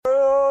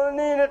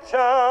Nina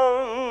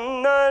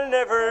Town, I'll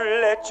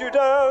never let you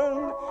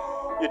down.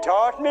 You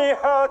taught me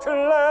how to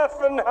laugh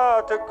and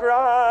how to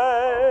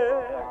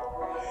cry.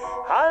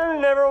 I'll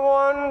never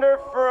wander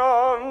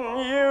from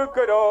you,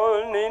 good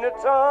old Nina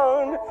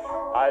Town.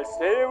 I'll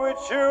stay with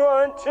you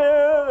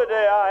until the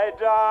day I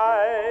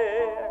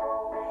die.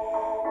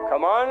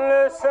 Come on,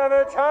 let's have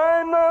a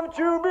time of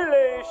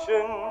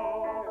jubilation.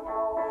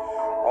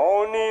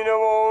 Oh, Nina,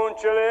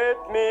 won't you let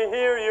me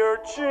hear your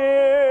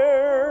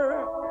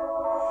cheer?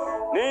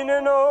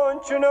 Nina,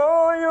 don't you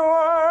know you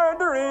are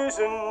the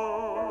reason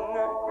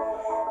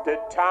the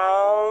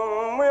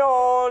town we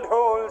all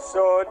hold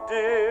so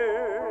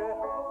dear.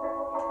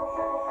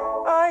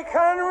 I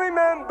can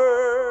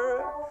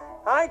remember,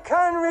 I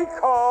can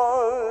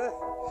recall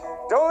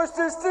those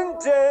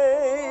distant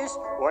days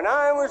when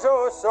I was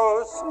oh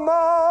so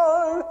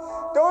small.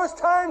 Those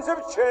times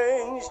have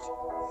changed,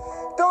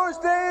 those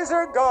days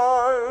are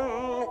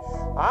gone.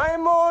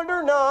 I'm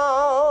older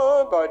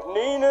now, but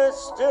Nina's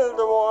still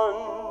the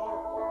one.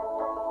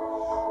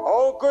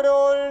 Oh, good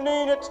old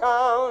Nina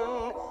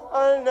Town,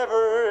 I'll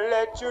never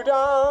let you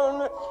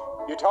down.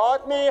 You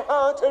taught me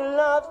how to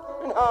laugh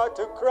and how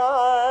to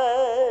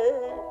cry.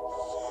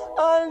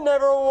 I'll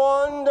never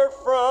wander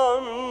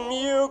from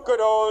you,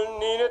 good old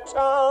Nina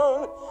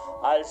Town.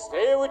 I'll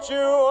stay with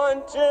you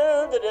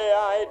until the day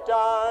I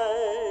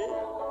die.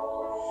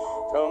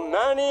 So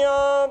many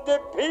of the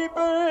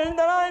people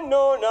that I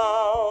know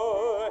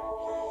now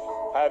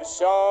have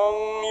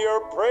sung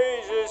your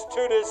praises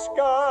to the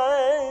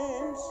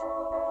skies.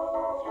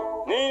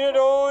 Nina,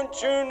 don't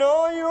you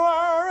know you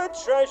are a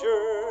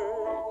treasure?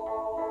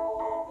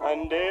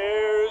 And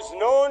there's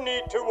no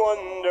need to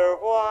wonder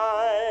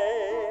why.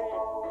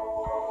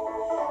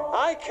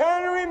 I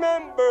can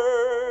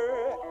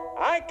remember,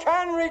 I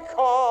can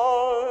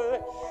recall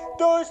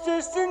those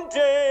distant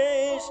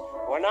days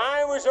when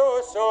I was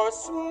oh so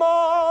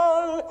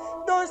small.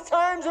 Those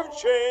times have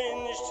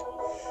changed,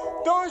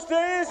 those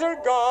days are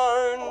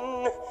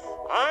gone.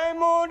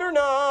 I'm older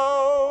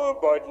now,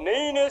 but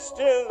Nina's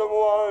still the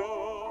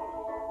one.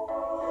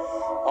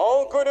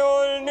 Oh, good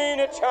old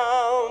Nina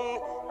Town,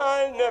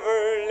 I'll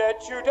never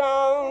let you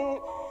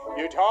down.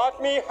 You taught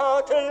me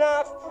how to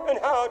laugh and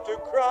how to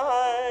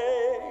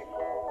cry.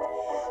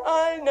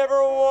 I'll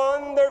never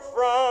wander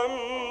from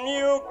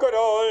you, good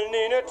old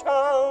Nina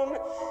Town.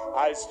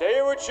 I'll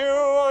stay with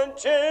you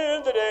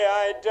until the day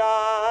I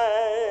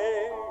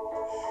die.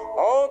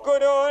 Oh,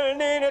 good old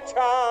Nina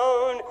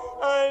Town,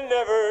 I'll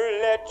never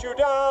let you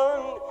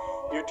down.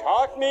 You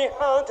taught me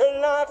how to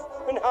laugh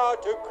and how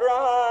to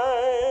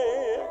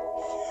cry.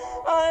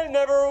 I'll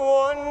never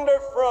wander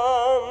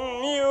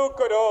from you,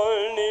 good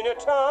old Nina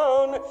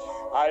Town.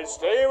 I'll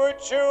stay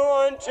with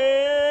you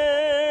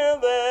until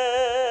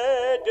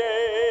the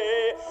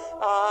day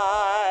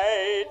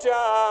I die.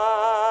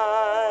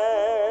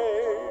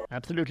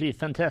 Absolutely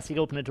fantastic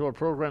opening to our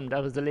programme.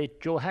 That was the late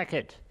Joe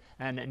Hackett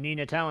and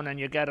Nina Town, and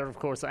you gather, of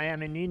course, I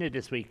am in Nina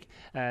this week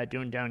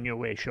doing Down Your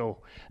Way show.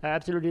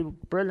 Absolutely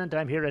brilliant.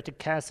 I'm here at the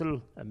castle,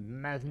 a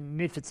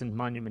magnificent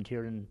monument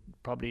here in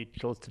probably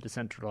close to the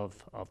centre of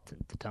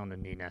the town of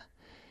Nina.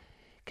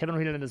 Kevin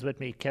Whelan is with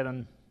me.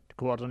 Kevin, the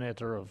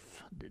coordinator of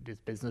this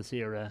business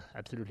here,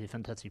 absolutely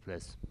fantastic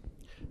place.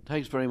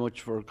 Thanks very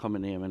much for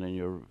coming, Eamon, and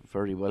you're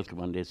very welcome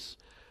on this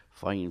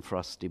fine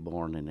frosty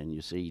morning, and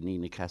you see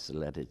Nina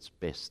Castle at its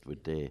best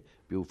with the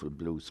beautiful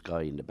blue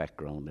sky in the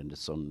background and the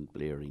sun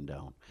blaring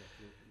down.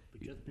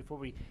 But just before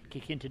we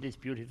kick into this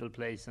beautiful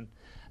place and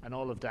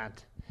all of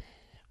that,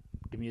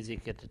 the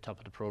music at the top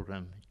of the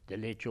programme, the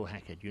late Joe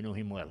Hackett, you know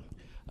him well.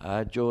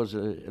 Joe's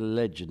a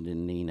legend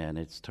in Nina, and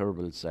it's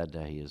terrible sad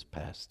that he has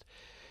passed.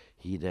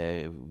 He had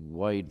a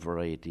wide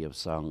variety of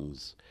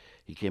songs.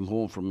 He came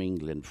home from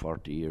England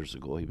 40 years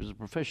ago. He was a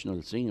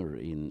professional singer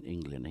in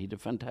England. He had a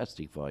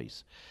fantastic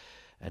voice,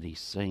 and he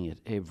sang at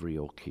every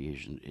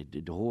occasion.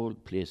 The whole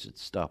place had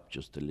stopped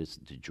just to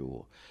listen to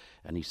Joe,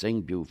 and he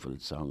sang beautiful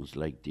songs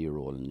like Dear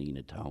Old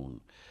Nina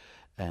Town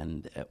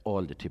and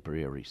all the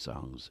Tipperary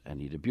songs,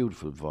 and he had a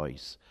beautiful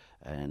voice,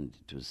 and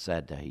it was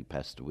sad that he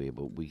passed away,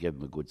 but we gave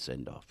him a good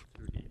send-off.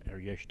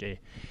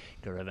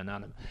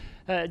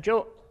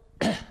 Joe,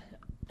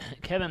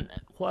 Kevin,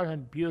 what a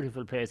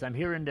beautiful place. I'm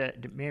here in the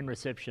main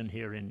reception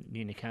here in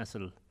Nina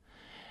Castle.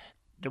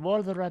 The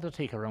walls are rather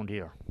thick around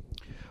here.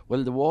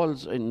 Well, the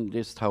walls in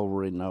this tower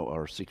we're in now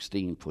are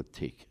 16 foot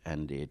thick,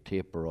 and they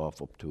taper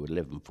off up to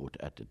 11 foot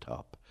at the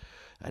top.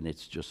 And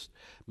it's just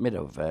made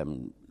of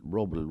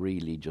rubble,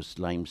 really, just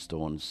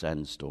limestone,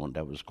 sandstone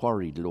that was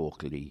quarried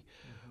locally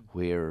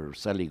where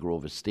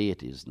Sallygrove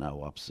Estate is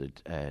now,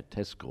 opposite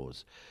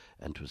Tesco's,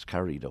 and was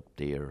carried up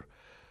there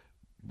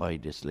by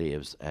the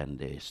slaves, and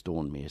the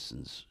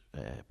stonemasons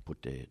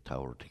put the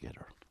tower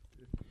together.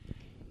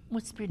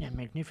 Must have been a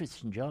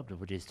magnificent job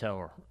with this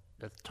tower.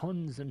 There's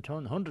tons and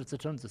tons, hundreds of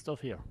tons of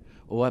stuff here.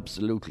 Oh,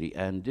 absolutely.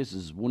 And this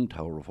is one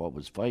tower of what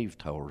was 5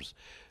 towers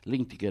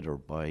linked together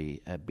by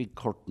a big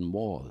curtain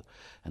wall.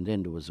 And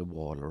then there was a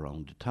wall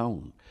around the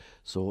town.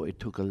 So it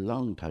took a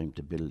long time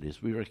to build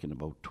this. We reckon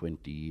about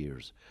 20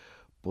 years.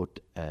 But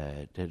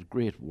they had a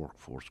great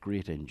workforce,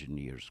 great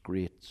engineers,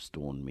 great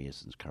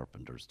stonemasons,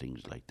 carpenters,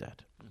 things like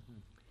that.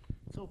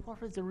 So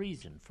what was the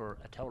reason for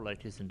a tower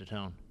like this in the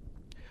town?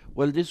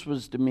 Well, this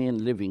was the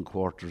main living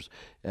quarters.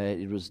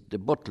 It was the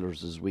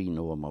butlers, as we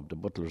know them, of the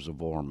butlers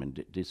of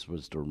Ormond. This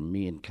was their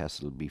main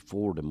castle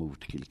before they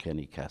moved to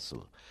Kilkenny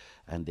Castle.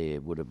 And they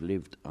would have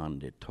lived on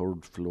the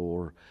third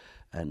floor,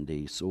 and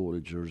the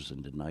soldiers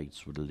and the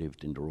knights would have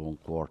lived in their own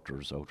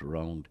quarters out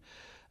around.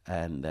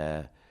 And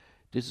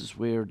this is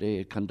where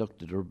they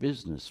conducted their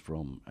business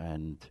from.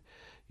 And,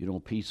 you know,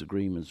 peace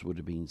agreements would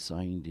have been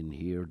signed in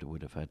here. They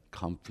would have had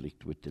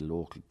conflict with the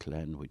local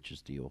clan, which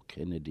is the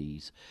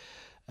O'Kennedys.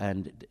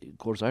 And, of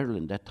course,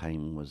 Ireland that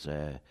time was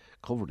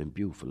covered in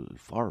beautiful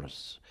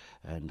forests,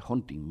 and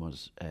hunting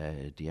was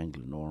the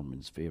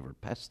Anglo-Normans' favourite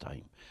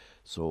pastime.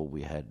 So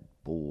we had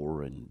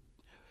boar and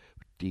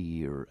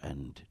deer,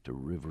 and the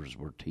rivers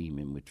were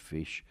teeming with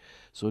fish.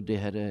 So they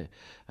had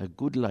a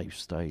good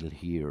lifestyle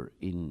here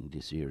in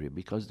this area,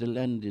 because the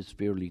land is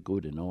fairly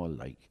good and all,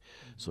 like.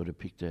 So they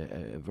picked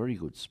a very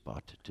good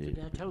spot. So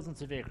they had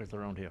thousands of acres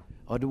around here.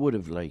 Oh, they would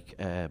have, like,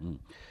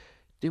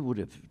 they would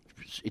have,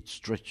 it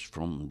stretched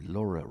from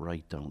Lura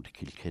right down to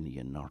Kilkenny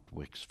and North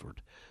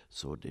Wexford.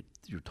 So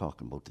you're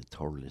talking about the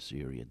Thurles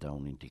area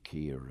down into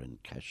Keir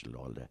and Cashel,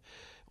 all that.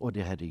 Oh,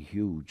 they had a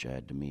huge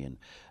domain.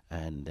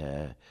 And,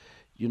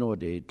 you know,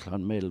 the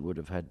Clonmel would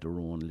have had their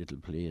own little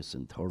place,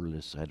 and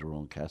Thurles had their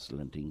own castle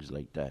and things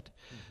like that.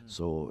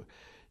 So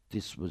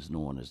this was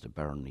known as the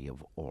Barony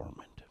of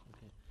Ormond.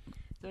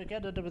 So I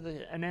gather there was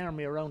an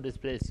army around this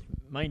place,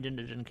 minding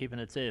it and keeping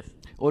it safe.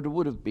 Oh, there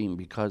would have been,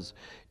 because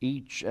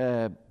each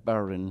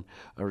baron,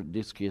 or in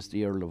this case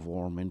the Earl of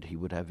Ormond, he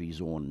would have his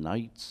own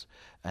knights,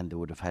 and they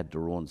would have had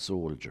their own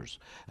soldiers.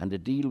 And the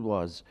deal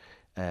was,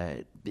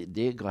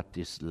 they got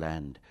this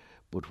land,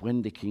 but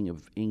when the King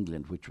of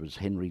England, which was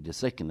Henry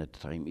II at the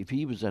time, if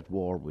he was at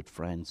war with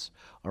France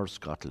or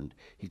Scotland,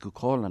 he could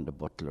call on the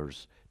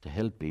butlers to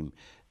help him,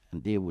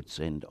 and they would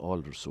send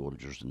all their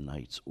soldiers and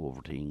knights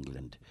over to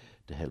England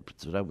to help.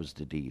 So that was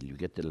the deal. You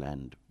get the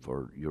land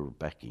for your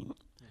backing.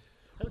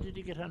 How did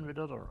he get on with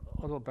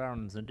other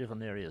barons in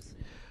different areas?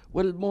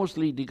 Well,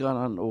 mostly they got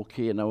on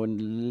okay. Now,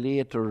 in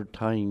later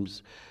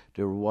times,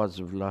 there was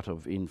a lot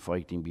of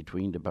infighting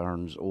between the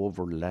barons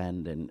over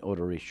land and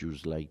other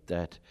issues like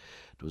that.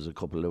 There was a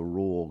couple of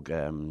rogue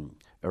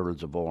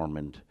Earls of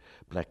Ormond,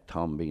 Black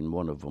Tom being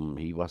one of them.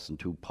 He wasn't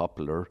too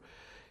popular.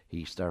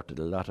 He started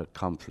a lot of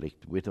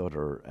conflict with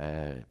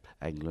other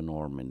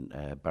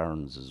Anglo-Norman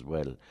barons as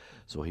well.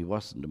 So he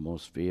wasn't the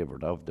most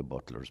favoured of the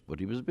butlers, but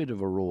he was a bit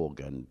of a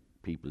rogue, and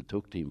people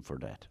took to him for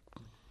that.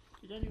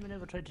 Did anyone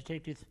ever try to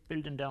take this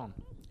building down?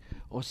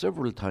 Oh,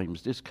 several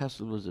times. This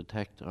castle was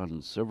attacked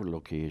on several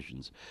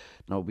occasions.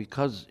 Now,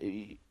 because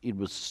it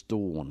was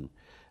stone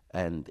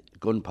and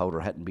gunpowder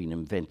hadn't been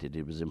invented,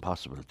 it was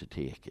impossible to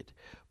take it.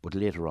 But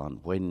later on,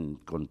 when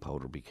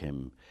gunpowder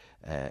became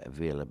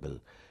available,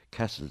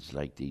 castles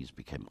like these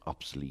became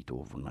obsolete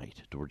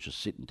overnight. They were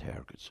just sitting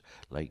targets.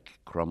 Like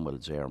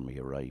Cromwell's army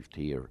arrived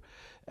here,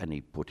 and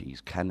he put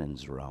his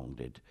cannons around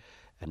it,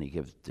 and he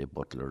gave the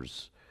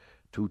butlers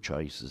two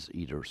choices: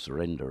 either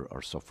surrender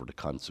or suffer the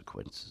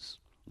consequences.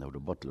 Now, the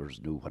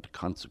butlers knew what the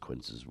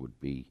consequences would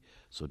be,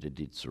 so they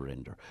did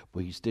surrender.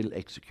 But he still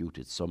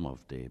executed some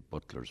of the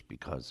butlers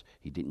because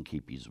he didn't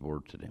keep his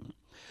word to them.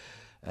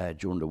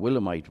 During the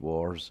Williamite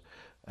Wars,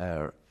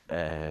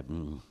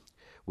 William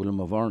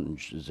of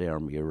Orange's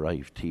army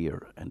arrived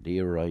here, and they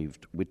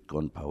arrived with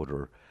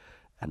gunpowder,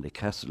 and the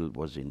castle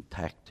was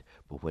intact,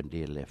 but when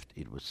they left,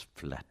 it was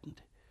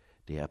flattened.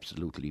 They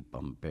absolutely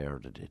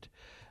bombarded it.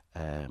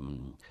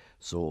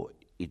 So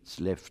it's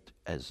left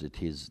as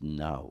it is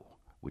now,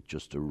 with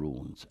just the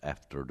ruins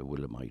after the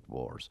Williamite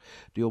Wars.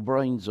 The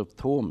O'Briens of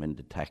Thomond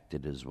attacked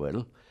it as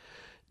well.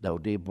 Now,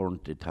 they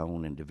burnt the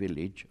town and the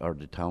village, or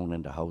the town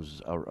and the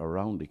houses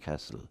around the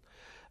castle,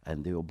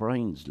 and the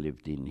O'Briens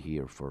lived in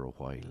here for a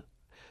while.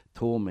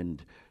 Thomond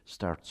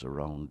starts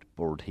around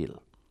Bird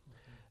Hill,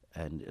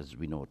 and as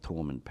we know,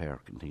 Thomond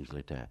Park and things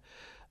like that.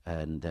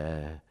 And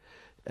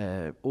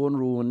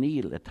Onru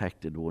O'Neill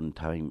attacked it one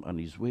time on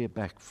his way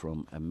back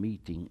from a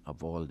meeting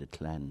of all the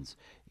clans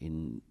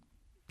in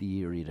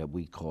the area that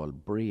we call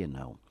Bray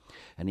now.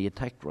 And he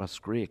attacked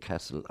Roscrea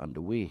Castle on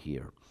the way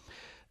here.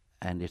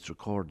 And it's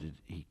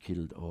recorded he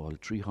killed all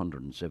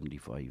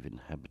 375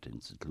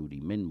 inhabitants,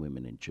 including men,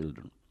 women and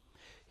children.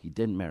 He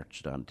then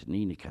marched on to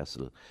Nina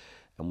Castle,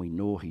 and we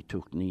know he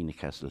took Nina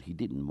Castle. He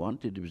didn't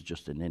want it, it was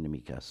just an enemy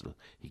castle.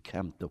 He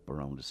camped up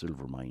around the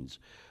silver mines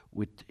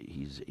with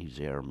his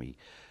army,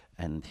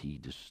 and he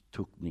just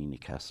took Nina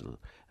Castle.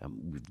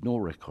 We've no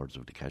records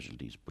of the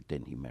casualties, but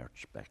then he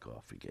marched back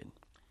off again.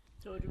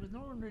 So there was no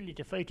one really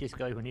to fight this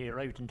guy when he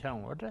arrived in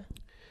town, were there?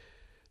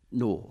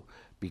 No,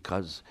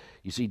 because,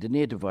 you see, the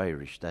native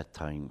Irish that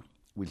time,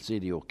 we'll say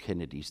the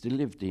O'Kennedys, they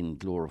lived in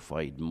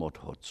glorified mud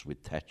huts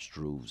with thatched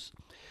roofs.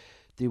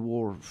 They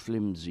wore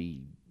flimsy,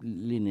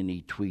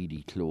 linen-y,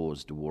 tweedy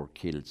clothes. They wore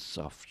kilts,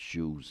 soft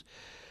shoes.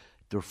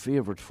 Their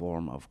favourite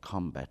form of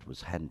combat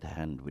was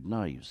hand-to-hand with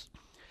knives.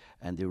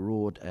 and they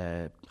rode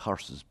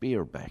horses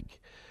bareback.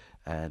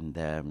 And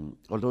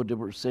although they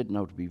were said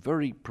now to be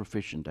very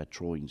proficient at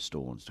throwing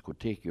stones, they could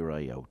take your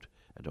eye out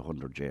at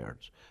 100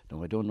 yards.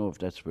 Now, I don't know if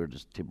that's where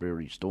the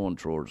Tipperary stone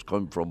throwers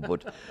come from,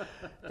 but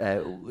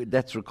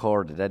that's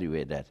recorded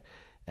anyway, that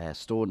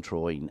stone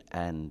throwing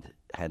and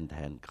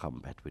hand-to-hand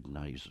combat with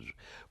knives.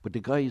 But the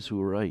guys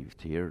who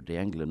arrived here, the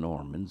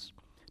Anglo-Normans,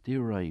 they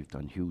arrived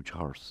on huge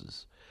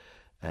horses.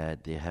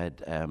 They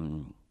had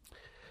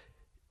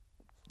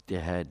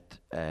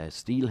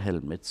steel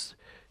helmets,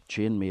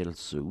 chainmail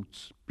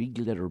suits, big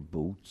leather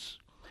boots,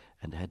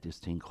 and had this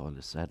thing called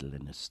a saddle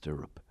and a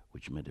stirrup,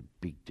 which made a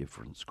big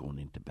difference going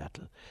into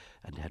battle,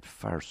 and had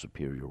far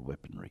superior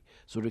weaponry.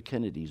 So the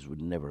Kennedys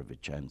would never have a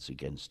chance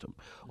against them,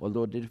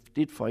 although they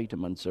did fight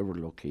them on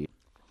several occasions.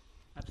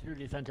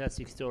 Absolutely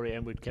fantastic story.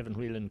 I'm with Kevin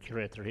Whelan,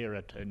 curator here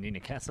at Nina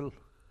Castle.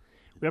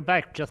 We're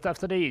back just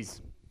after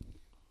these.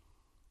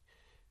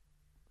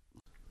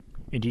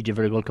 Indeed, you're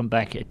very welcome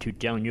back to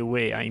Down Your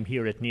Way. I'm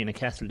here at Nina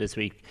Castle this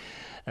week.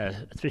 A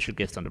special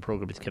guest on the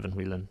programme is Kevin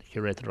Whelan,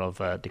 curator of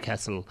the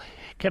castle.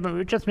 Kevin, we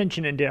were just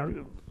mentioning there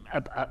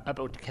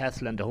about the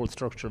castle and the whole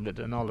structure of it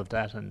and all of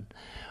that, and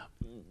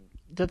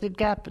the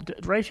gap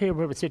right here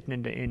where we're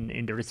sitting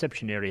in the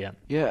reception area.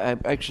 Yeah,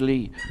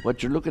 actually,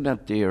 what you're looking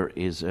at there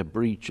is a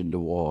breach in the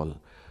wall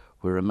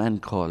where a man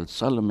called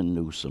Solomon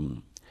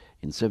Newsom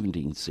in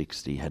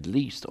 1760 had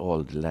leased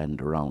all the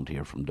land around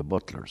here from the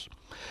butlers,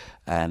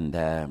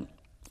 and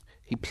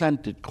he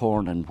planted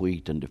corn and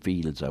wheat in the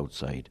fields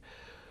outside,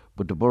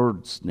 but the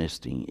birds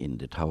nesting in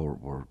the tower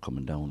were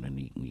coming down and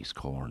eating his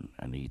corn,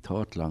 and he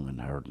thought long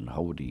and hard on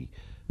how would he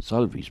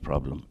solve his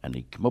problem, and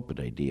he came up with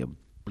the idea of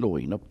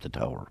blowing up the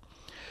tower.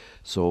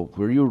 So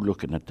where you're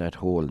looking at that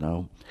hole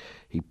now,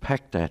 he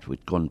packed that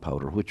with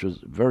gunpowder, which was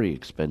very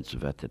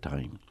expensive at the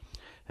time,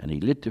 and he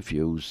lit the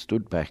fuse,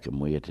 stood back and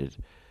waited.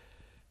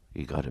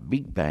 He got a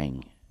big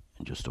bang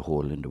and just a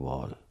hole in the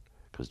wall,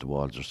 because the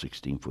walls are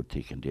 16 foot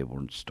thick and they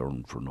weren't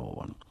stern for no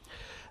one.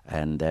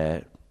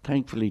 And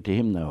thankfully to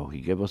him now,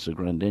 he gave us a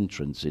grand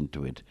entrance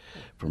into it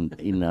from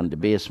in on the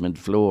basement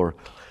floor,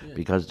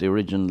 because the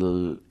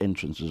original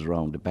entrance was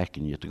around the back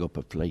and you had to go up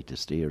a flight of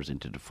stairs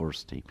into the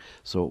first team.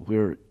 So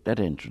where that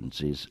entrance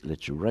is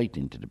lets you right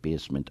into the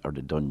basement or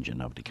the dungeon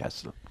of the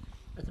castle.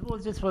 I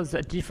suppose this was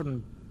a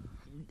different...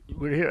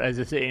 We're here, as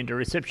I say, in the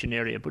reception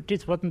area, but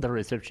this wasn't the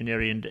reception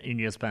area in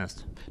years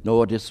past.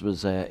 No, this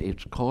was,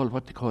 it's called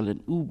what they call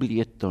an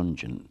oubliette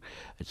dungeon.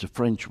 It's a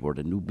French word,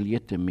 and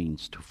oubliette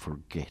means to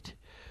forget.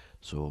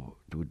 So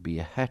there would be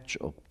a hatch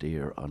up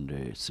there on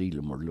the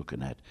ceiling we're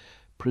looking at.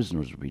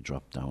 Prisoners would be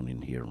dropped down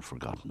in here and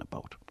forgotten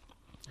about.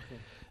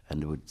 Okay.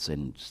 And they would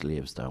send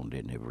slaves down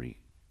then every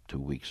 2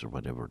 weeks or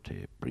whatever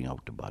to bring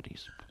out the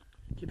bodies.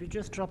 Did we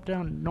just drop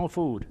down? No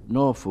food?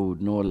 No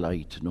food, no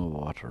light, no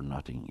water,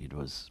 nothing. It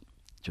was...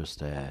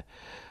 just, I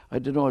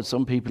don't know,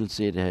 some people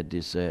say they had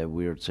this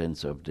weird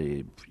sense of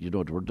they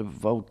were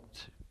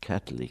devout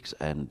Catholics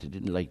and they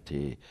didn't like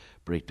to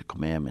break the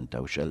commandment,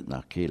 thou shalt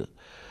not kill.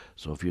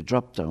 So if you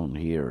dropped down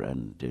here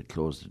and they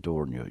closed the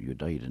door and you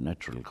died of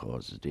natural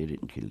causes, they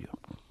didn't kill you.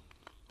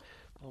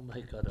 Oh my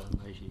God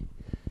almighty.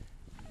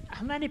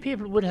 How many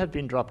people would have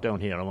been dropped down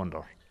here, I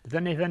wonder? Does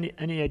any have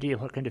any idea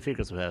what kind of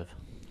figures we have?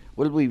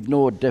 Well, we've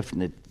no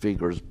definite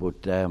figures,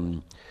 but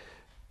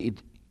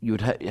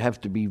you'd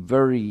have to be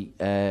very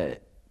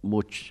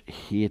much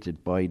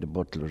hated by the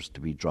butlers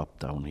to be dropped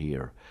down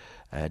here.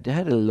 They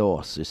had a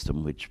law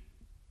system which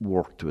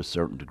worked to a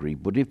certain degree,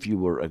 but if you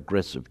were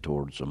aggressive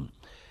towards them,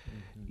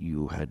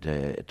 you had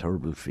a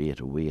terrible fate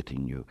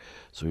awaiting you.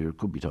 So you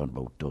could be talking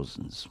about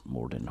dozens,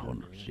 more than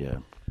hundreds, yeah.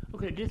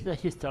 Okay, this is a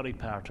historic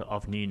part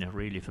of Nina,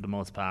 really, for the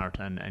most part,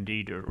 and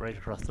indeed, right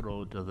across the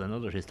road, there's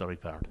another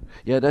historic part.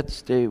 Yeah,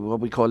 that's what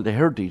we call the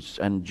Heritage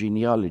and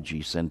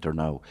Genealogy Centre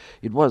now.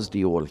 It was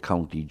the old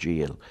county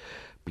jail,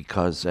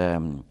 because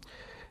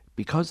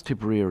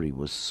Tipperary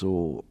was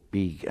so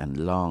big and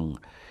long,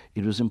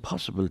 it was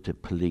impossible to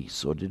police,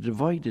 so they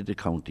divided the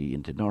county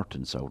into North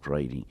and South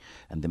Riding,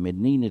 and they made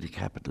Nina the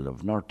capital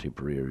of North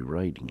Tipperary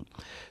Riding.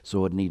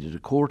 So it needed a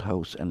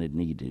courthouse and it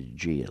needed a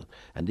jail,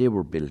 and they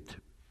were built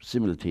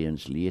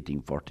simultaneously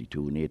 1842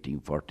 and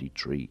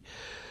 1843.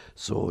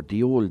 So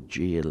the old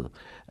jail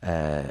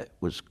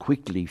was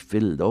quickly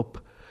filled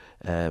up.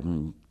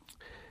 On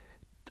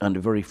the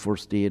very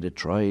first day of the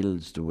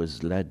trials, there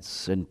was lads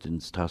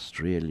sentenced to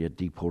Australia,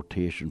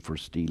 deportation for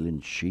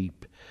stealing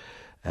sheep.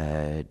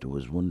 There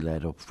was one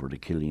lad up for the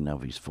killing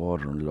of his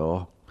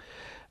father-in-law,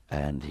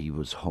 and he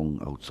was hung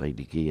outside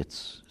the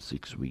gates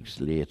 6 weeks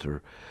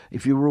later.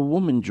 If you were a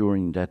woman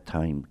during that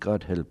time,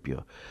 God help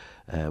you.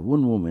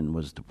 One woman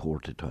was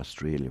deported to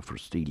Australia for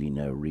stealing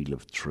a reel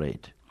of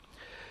thread.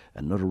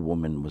 Another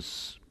woman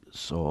was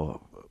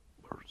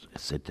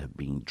said to have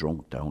been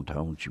drunk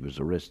downtown. She was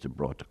arrested,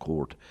 brought to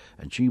court,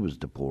 and she was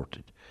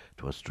deported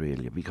to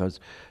Australia because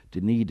they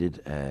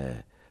needed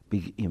a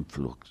big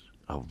influx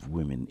of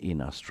women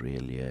in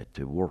Australia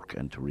to work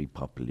and to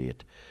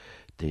repopulate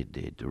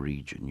the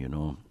region, you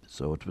know.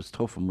 So it was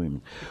tough on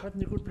women. It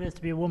wasn't a good place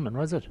to be a woman,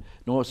 was it?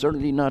 No,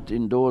 certainly not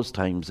in those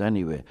times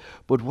anyway.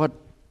 But what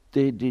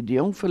the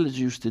young fellas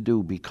used to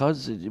do,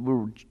 because it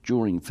were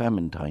during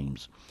famine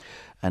times,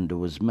 and there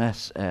was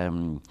mass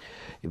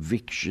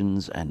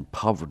evictions and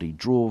poverty,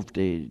 drove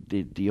the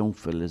young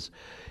fellas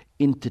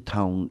into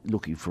town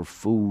looking for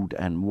food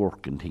and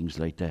work and things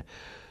like that.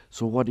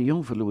 So what a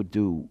young fellow would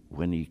do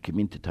when he came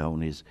into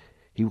town is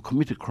he would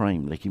commit a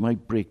crime, like he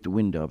might break the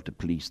window of the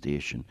police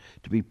station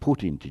to be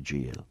put into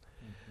jail.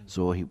 Mm-hmm.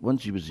 So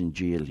once he was in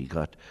jail, he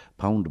got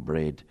a pound of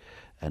bread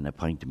and a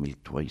pint of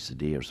milk twice a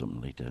day or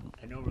something like that.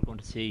 I know we're going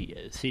to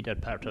see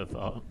that part of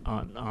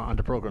on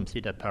the programme,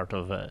 see that part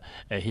of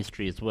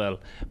history as well.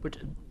 But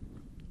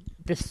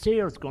the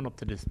stairs going up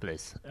to this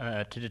place,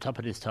 to the top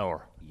of this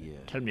tower. Yeah.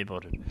 Tell me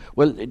about it.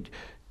 Well, it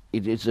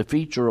is a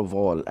feature of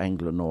all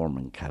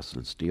Anglo-Norman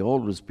castles. They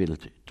always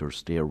built their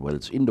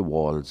stairwells in the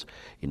walls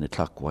in a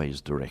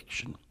clockwise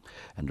direction,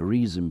 and the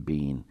reason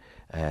being,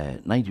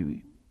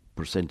 90%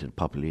 of the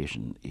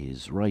population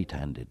is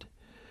right-handed.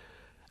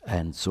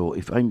 And so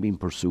if I'm being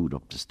pursued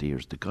up the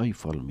stairs, the guy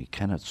following me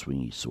cannot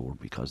swing his sword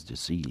because the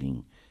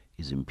ceiling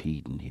is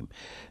impeding him.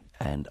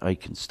 And I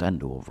can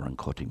stand over and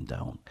cut him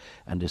down.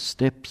 And the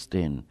steps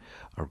then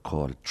are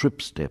called trip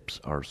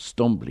steps or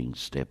stumbling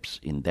steps,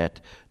 in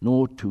that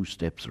no two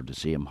steps are the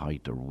same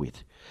height or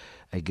width.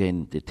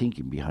 Again, the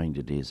thinking behind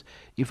it is,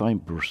 if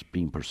I'm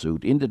being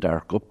pursued in the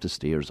dark up the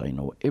stairs, I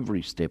know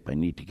every step I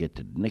need to get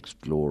to the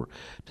next floor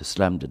to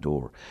slam the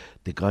door.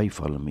 The guy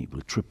following me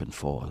will trip and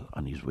fall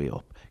on his way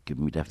up,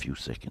 giving me that few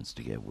seconds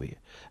to get away.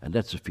 And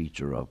that's a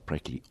feature of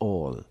practically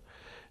all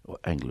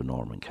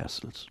Anglo-Norman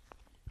castles.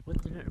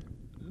 What's the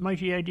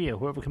mighty idea?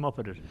 Whoever came up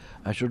with it?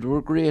 Actually, they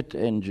were great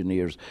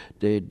engineers.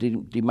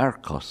 The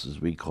Marcos,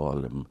 as we call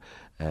them,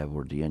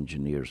 were the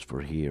engineers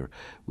for here.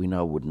 We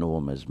now would know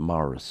them as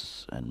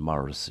Morris and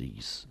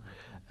Morriseys.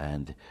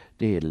 And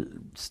they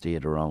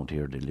stayed around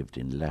here. They lived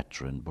in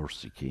Latra and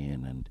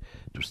Bursicane, and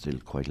there's still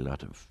quite a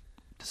lot of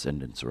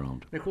descendants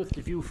around. Of course,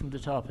 the view from the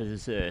top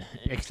is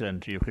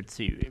excellent. You could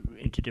see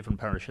into different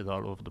parishes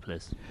all over the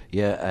place.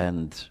 Yeah,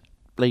 and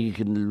like you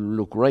can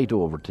look right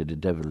over to the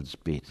Devil's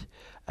Bit,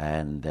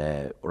 and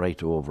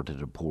right over to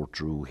the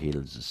Portrue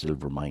Hills, the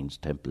Silver Mines,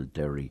 Temple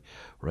Derry,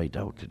 right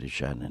out to the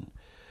Shannon.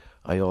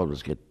 I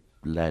always get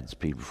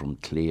people from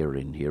Clare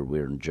in here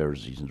wearing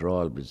jerseys, and they're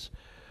always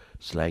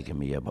slagging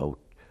me about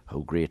how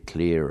great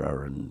Clare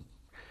are, and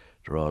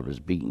they're always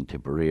beating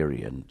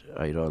Tipperary. And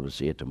I'd always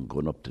say to them,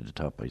 going up to the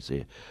top, I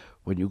say,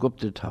 when you go up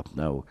to the top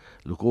now,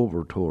 look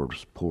over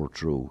towards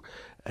Portrue,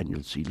 and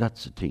you'll see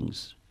lots of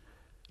things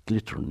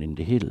glittering in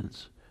the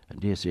hills. And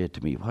they say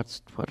to me,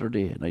 what are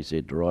they? And I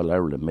said, they're all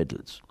Ireland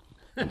medals.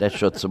 And that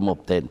shuts them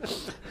up then.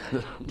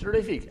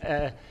 Terrific.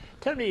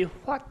 Tell me,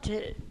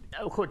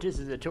 of course, this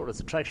is a tourist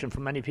attraction for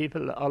many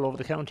people all over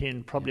the county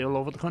and probably all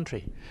over the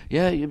country.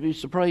 Yeah, you'd be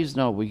surprised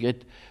now. We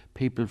get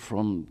people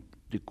from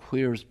the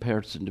queerest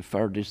parts and the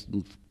far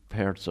distant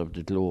parts of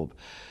the globe.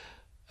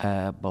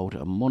 About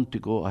a month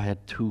ago, I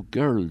had 2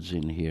 girls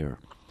in here,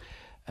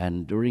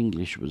 and their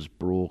English was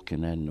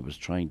broken, and I was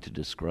trying to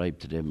describe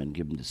to them and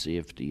give them the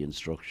safety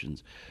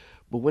instructions.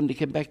 But when they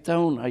came back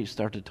down, I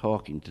started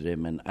talking to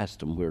them and asked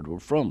them where they were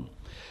from.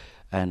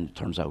 And it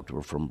turns out they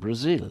were from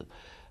Brazil.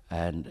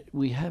 And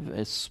we have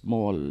a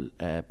small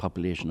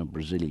population of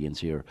Brazilians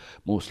here,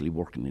 mostly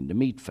working in the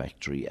meat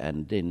factory,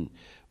 and then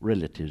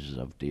relatives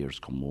of theirs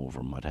come over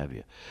and what have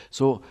you.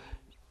 So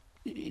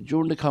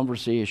during the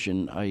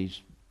conversation, I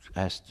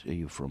asked, are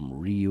you from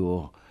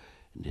Rio?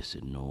 And they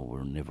said, no,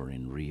 we're never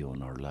in Rio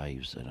in our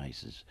lives. And I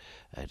said,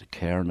 at a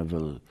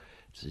carnival.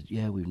 I said,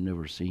 yeah, we've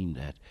never seen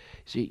that.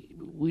 See,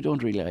 we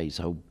don't realise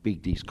how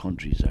big these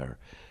countries are.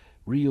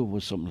 Rio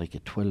was something like a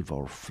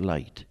 12-hour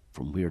flight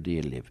from where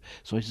they live.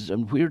 So I said,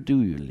 and where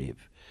do you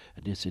live?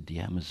 And they said, the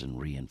Amazon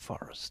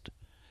rainforest.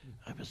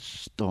 I was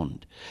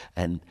stunned.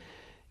 And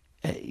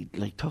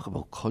talk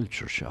about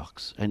culture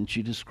shocks. And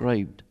she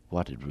described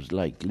what it was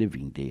like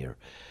living there.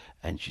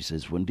 And she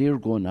says, when they're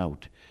going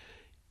out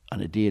on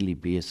a daily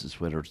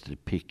basis, whether it's to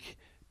pick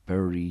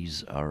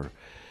berries or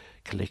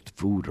collect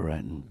food or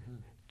anything,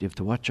 they have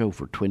to watch out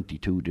for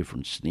 22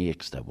 different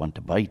snakes that want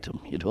to bite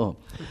them, you know.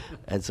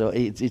 And so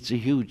it's a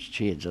huge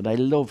change, and I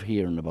love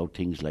hearing about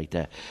things like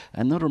that.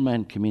 Another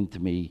man came in to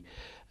me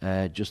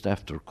just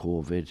after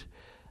COVID,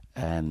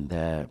 and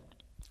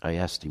I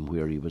asked him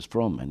where he was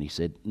from, and he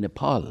said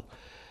Nepal.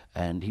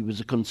 And he was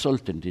a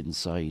consultant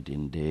inside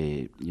in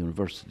the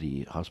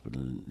University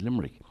Hospital in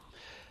Limerick.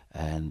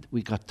 And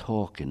we got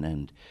talking,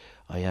 and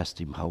I asked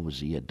him how was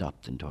he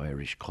adapting to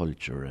Irish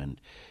culture,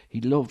 and he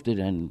loved it,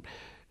 and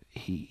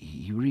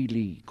he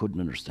really couldn't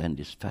understand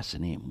this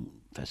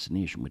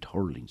fascination with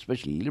hurling,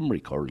 especially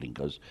Limerick hurling,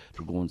 because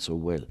they're going so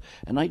well.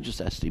 And I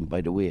just asked him, by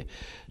the way,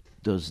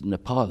 does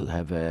Nepal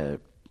have a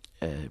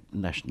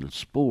national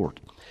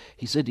sport?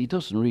 He said he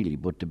doesn't really,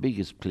 but the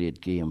biggest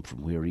played game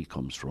from where he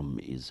comes from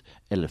is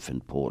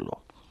elephant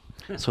polo.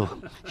 So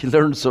you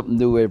learn something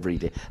new every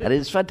day. And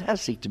it's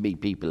fantastic to meet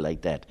people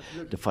like that,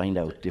 to find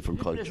out different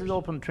cultures. This is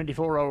open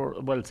 24 hours,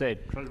 well, say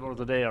 12 hours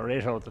a day or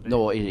 8 hours a day?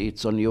 No,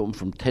 it's only open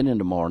from 10 in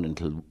the morning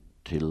till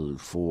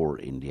 4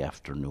 in the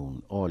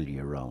afternoon, all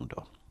year round.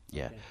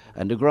 Yeah,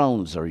 and the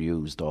grounds are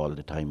used all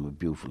the time with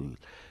beautiful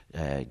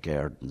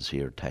gardens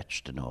here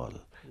attached and all.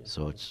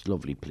 So it's a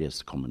lovely place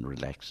to come and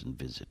relax and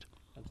visit.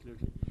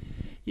 Absolutely.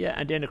 Yeah,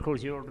 and then of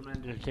course you're the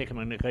man to take them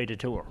on a guided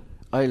tour.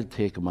 I'll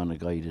take them on a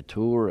guided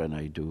tour, and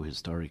I do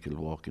historical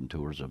walking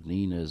tours of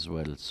Nina as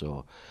well.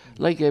 So,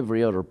 like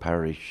every other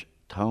parish,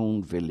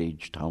 town,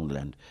 village,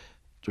 townland,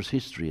 there's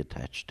history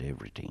attached to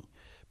everything.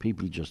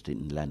 People just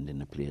didn't land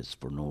in a place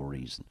for no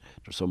reason.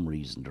 There's some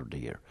reason they're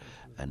there,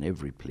 and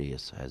every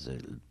place has a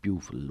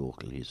beautiful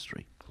local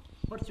history.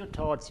 What's your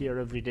thoughts here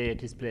every day at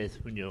this place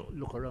when you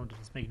look around at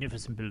this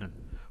magnificent building?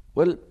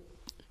 Well,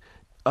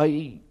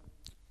 I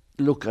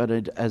look at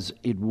it as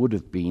it would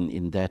have been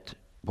in that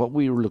what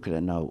we are looking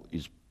at now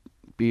is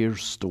bare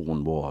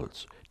stone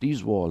walls.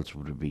 These walls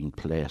would have been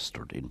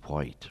plastered in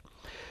white.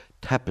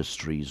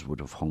 Tapestries would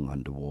have hung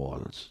on the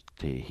walls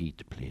to heat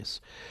the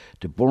place.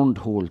 They burned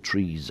whole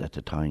trees at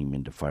the time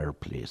in the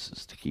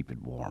fireplaces to keep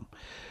it warm.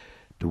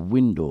 The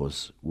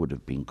windows would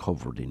have been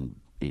covered in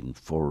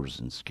furs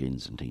and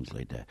skins and things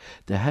like that.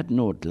 They had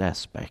no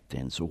glass back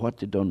then, so what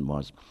they done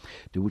was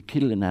they would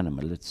kill an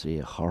animal, let's say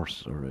a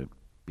horse or a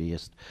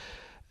beast,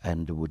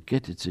 and they would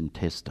get its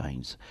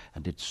intestines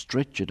and they'd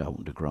stretch it out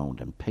on the ground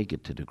and peg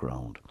it to the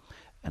ground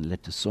and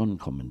let the sun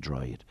come and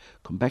dry it.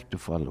 Come back the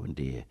following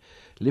day,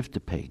 lift the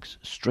pegs,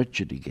 stretch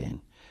it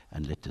again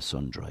and let the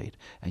sun dry it,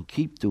 and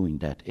keep doing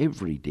that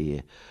every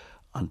day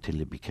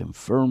until it became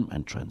firm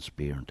and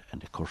transparent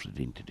and they cut it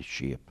into the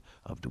shape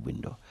of the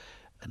window.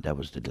 And that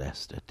was the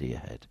glass that they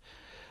had.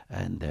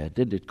 And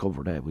then they'd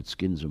cover that with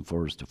skins and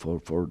furs to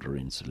further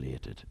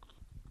insulate it.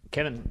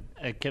 Kevin,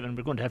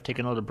 we're going to have to take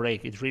another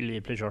break. It's really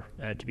a pleasure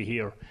to be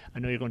here. I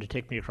know you're going to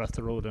take me across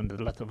the road and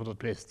there's lots of other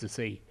places to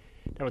see.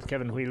 That was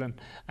Kevin Whelan,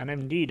 and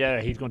indeed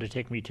he's going to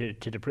take me to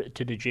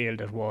the jail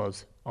that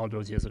was all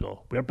those years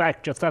ago. We're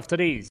back just after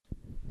these.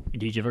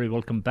 Indeed, you're very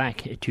welcome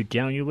back to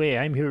Down Your Way.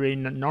 I'm here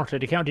in North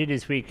of the County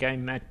this week.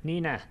 I'm at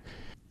Nina.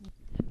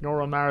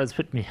 Nora Mara's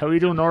with me. How are you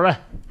doing, Nora?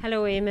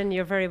 Hello, Eamon.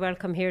 You're very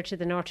welcome here to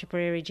the North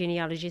Tipperary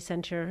Genealogy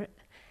Centre.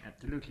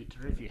 Absolutely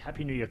terrific.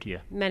 Happy New Year to you.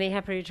 Many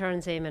happy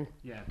returns, Eamon.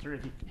 Yeah,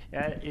 terrific.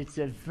 It's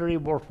a very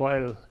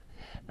worthwhile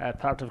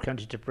part of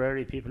County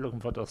Tipperary. People looking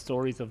for those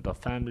stories of their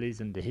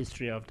families and the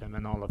history of them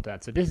and all of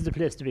that. So this is the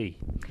place to be.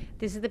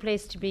 This is the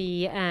place to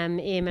be,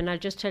 Eamon. I'll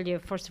just tell you,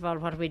 first of all,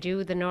 what we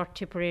do. The North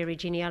Tipperary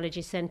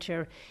Genealogy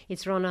Centre,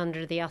 it's run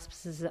under the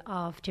auspices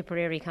of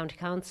Tipperary County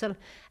Council,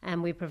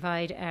 and we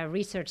provide a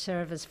research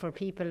service for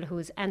people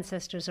whose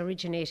ancestors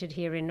originated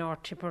here in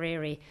North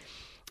Tipperary.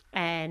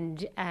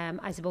 And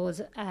I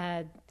suppose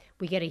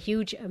we get a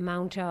huge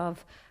amount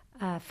of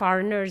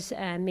foreigners,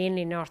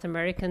 mainly North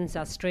Americans,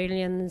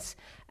 Australians,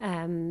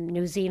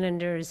 New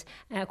Zealanders,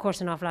 of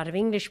course an awful lot of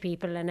English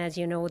people, and as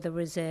you know there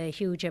was a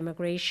huge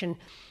immigration.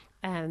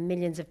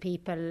 Millions of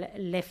people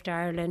left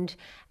Ireland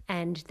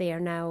and they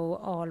are now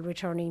all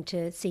returning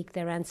to seek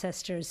their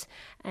ancestors,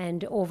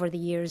 and over the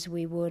years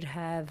we would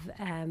have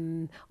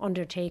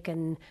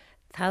undertaken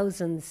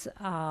thousands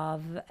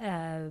of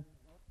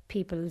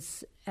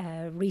people's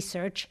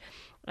research.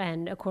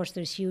 And of course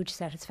there's huge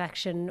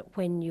satisfaction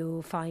when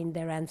you find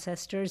their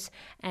ancestors,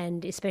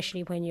 and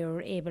especially when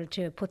you're able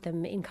to put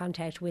them in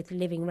contact with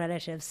living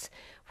relatives,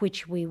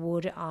 which we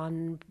would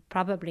on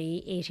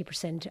probably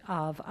 80%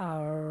 of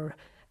our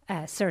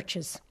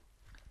searches.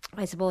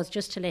 I suppose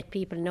just to let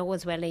people know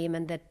as well,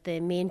 Eamon, that the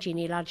main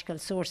genealogical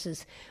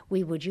sources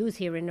we would use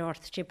here in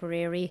North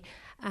Tipperary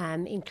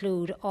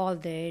include all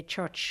the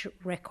church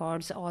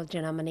records, all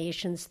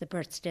denominations, the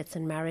births, deaths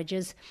and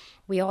marriages.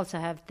 We also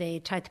have the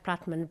Tithe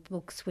Platinum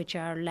books, which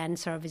are land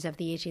surveys of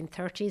the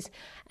 1830s,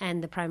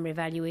 and the primary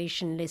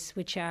valuation lists,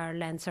 which are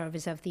land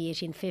surveys of the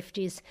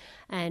 1850s.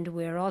 And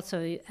we're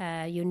also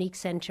a unique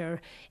centre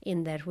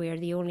in that we're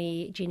the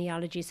only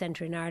genealogy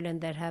centre in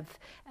Ireland that have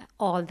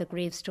all the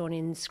gravestone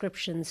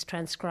inscriptions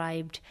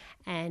transcribed,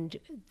 and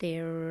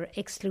they're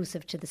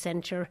exclusive to the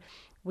centre.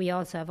 We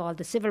also have all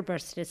the civil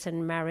births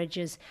and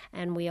marriages,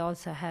 and we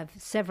also have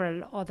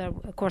several other,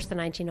 of course the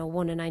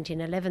 1901 and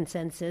 1911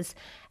 census,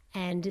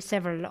 and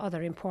several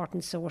other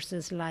important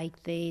sources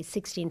like the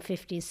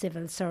 1650s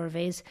civil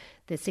surveys,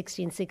 the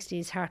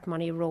 1660s heart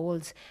money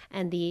rolls,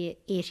 and the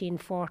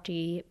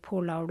 1840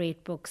 poor law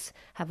rate books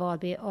have all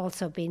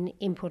also been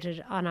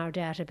inputted on our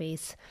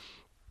database.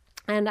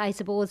 And I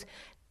suppose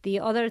the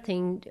other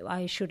thing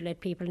I should let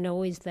people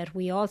know is that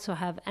we also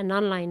have an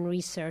online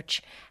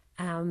research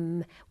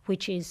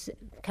which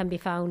can be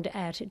found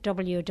at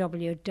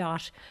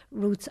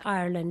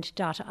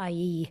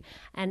www.rootsireland.ie,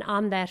 and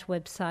on that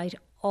website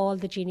all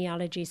the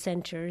genealogy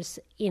centres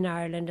in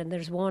Ireland, and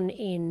there's one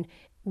in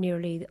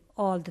nearly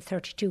all the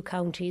 32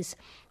 counties,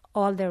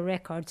 all their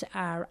records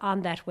are on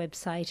that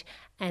website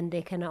and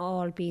they can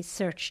all be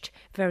searched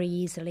very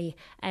easily,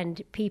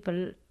 and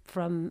people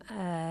from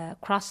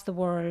across the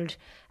world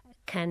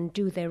can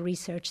do their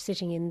research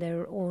sitting in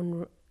their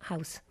own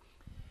house.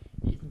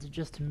 Isn't it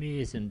just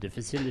amazing, the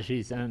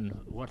facilities and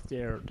what's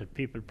there that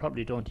people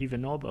probably don't even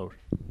know about?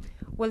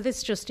 Well, this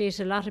is just it.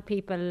 A lot of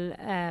people,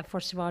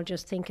 first of all,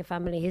 just think of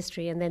family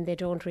history and then they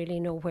don't really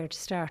know where to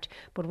start.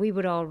 But we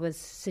would always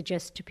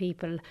suggest to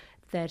people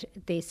that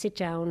they sit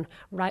down,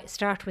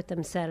 start with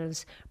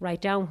themselves,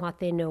 write down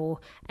what they know,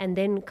 and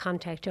then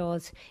contact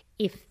us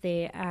if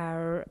they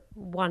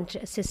want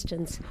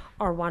assistance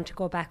or want to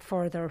go back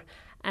further.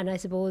 And I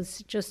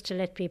suppose just to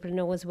let people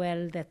know as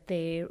well that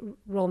the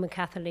Roman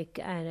Catholic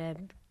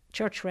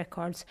church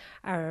records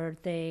are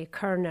the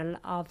kernel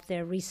of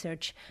their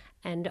research,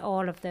 and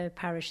all of the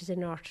parishes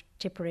in North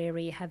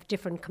Tipperary have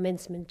different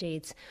commencement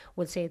dates.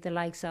 We'll say the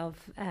likes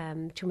of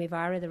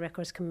Tumivara, the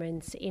records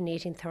commence in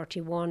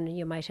 1831.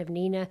 You might have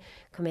Nina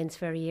commence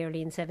very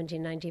early in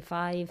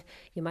 1795.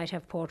 You might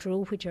have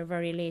Portrue, which are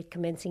very late,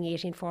 commencing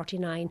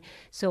 1849.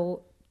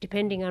 So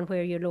depending on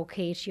where you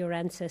locate your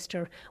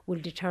ancestor will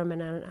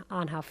determine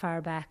on how far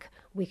back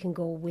we can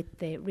go with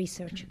the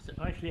research. So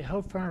actually,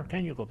 how far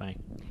can you go back?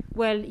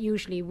 Well,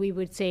 usually we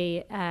would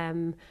say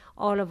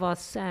all of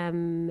us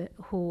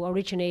who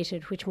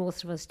originated, which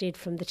most of us did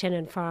from the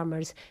tenant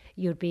farmers,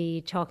 you'd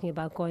be talking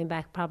about going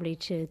back probably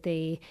to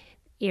the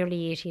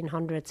early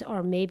 1800s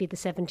or maybe the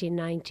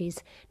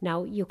 1790s. Now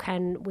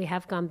we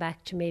have gone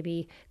back to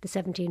maybe the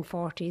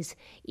 1740s.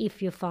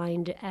 If you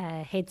find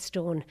a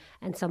headstone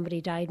and somebody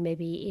died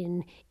maybe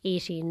in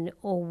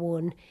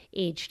 1801,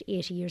 aged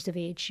 80 years of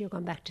age, you're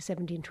gone back to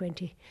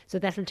 1720. So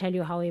that'll tell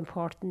you how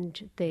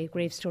important the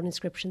gravestone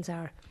inscriptions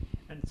are.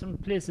 And some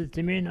places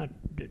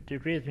the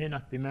graves may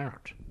not be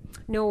marked.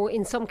 No,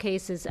 in some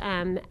cases,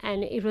 and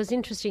it was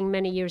interesting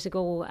many years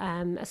ago,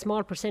 a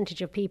small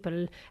percentage of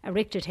people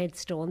erected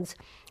headstones,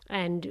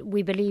 and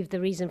we believe the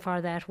reason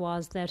for that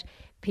was that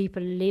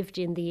people lived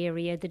in the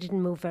area, they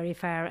didn't move very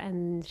far,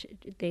 and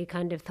they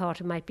kind of thought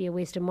it might be a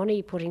waste of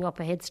money putting up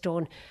a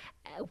headstone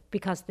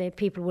because the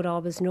people would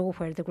always know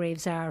where the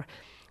graves are.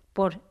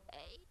 But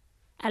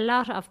a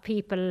lot of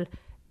people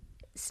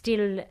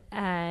still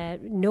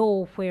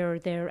know where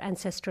their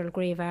ancestral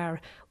grave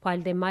are,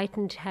 while they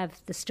mightn't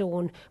have the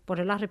stone. But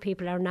a lot of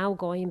people are now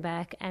going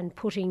back and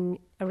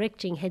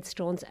erecting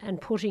headstones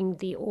and putting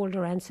the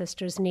older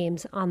ancestors'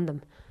 names on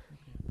them.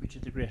 Which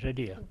is a great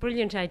idea.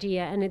 Brilliant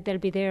idea, and they'll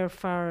be there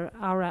for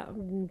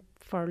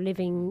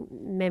living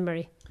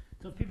memory.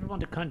 So if people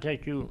want to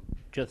contact you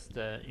just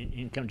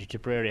in County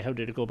Tipperary, how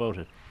did they go about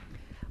it?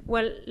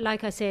 Well,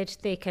 like I said,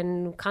 they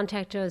can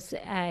contact us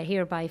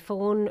here by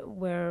phone.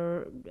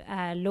 We're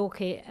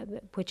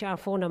which our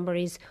phone number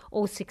is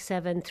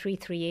 067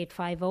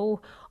 33850,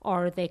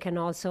 or they can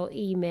also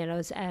email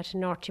us at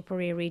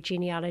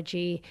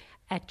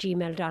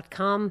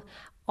northtiperarygenealogy@gmail.com,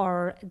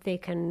 or they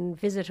can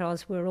visit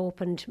us. We're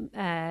open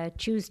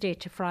Tuesday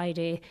to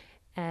Friday,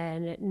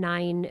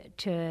 9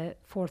 to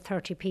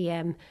 4:30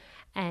 p.m.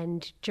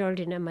 And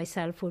Geraldine and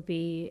myself would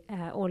be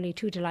only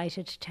too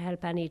delighted to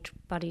help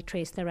anybody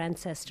trace their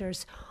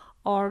ancestors.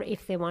 Or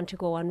if they want to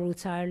go on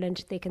Roots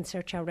Ireland, they can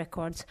search our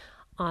records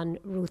on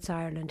Roots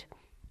Ireland.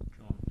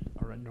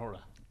 All right,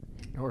 Nora.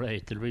 Nora,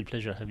 it's a real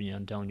pleasure having you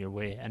on down your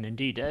way. And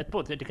indeed,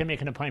 both they can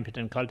make an appointment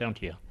and call down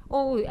to you.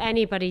 Oh,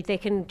 anybody. They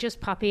can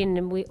just pop in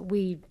and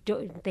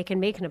they can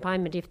make an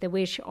appointment if they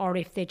wish, or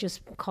if they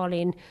just call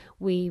in,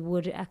 we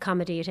would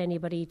accommodate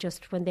anybody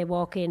just when they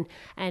walk in.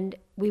 And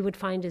we would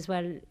find as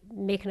well,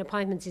 making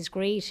appointments is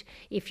great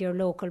if you're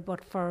local,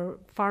 but for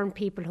foreign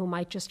people who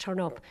might just turn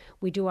up,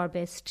 we do our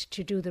best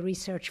to do the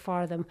research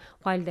for them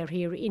while they're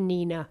here in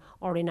Nina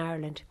or in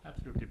Ireland.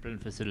 Absolutely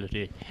brilliant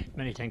facility.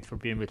 Many thanks for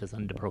being with us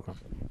on the programme.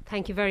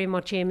 Thank you very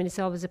much, Eamon. It's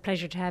always a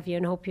pleasure to have you,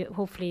 and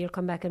hopefully you'll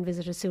come back and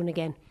visit us soon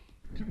again.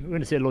 I'm going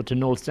to say hello to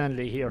Noel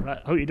Stanley here.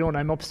 How are you doing?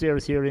 I'm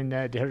upstairs here in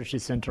the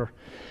Heritage Centre.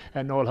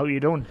 Noel, how are you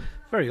doing?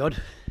 Very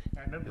good.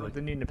 I remember the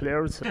Nina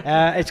players.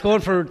 It's going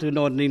for, the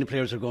Nina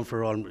players are going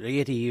for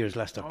 80 years.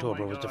 Last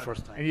October was the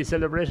first time. And you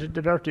celebrated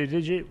the birthday,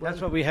 did you?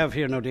 That's what we have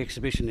here now, the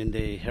exhibition in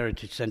the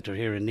Heritage Centre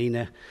here in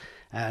Nina.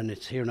 And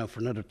it's here now for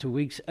another 2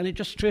 weeks. And it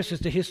just traces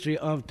the history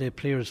of the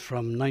players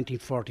from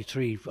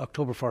 1943,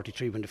 October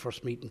 43, when the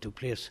first meeting took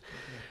place,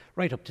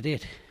 right up to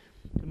date.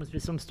 There must be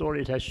some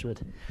story attached to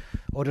it.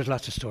 Oh, there's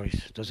lots of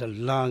stories. There's a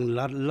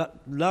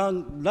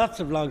lots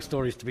of long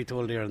stories to be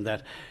told here and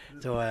that.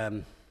 So,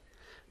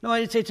 no,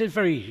 it's a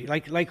very,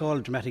 like all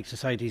dramatic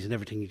societies and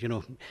everything, you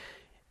know,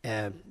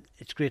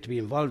 it's great to be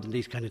involved in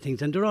these kind of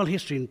things. And they're all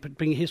history, and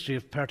bring history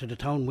of part of the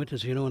town with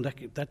us, you know, and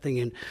that thing.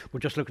 And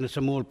we're just looking at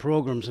some old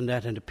programmes and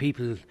that, and the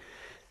people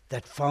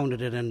that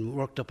founded it and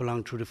worked up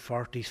along through the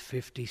 40s,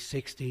 50s,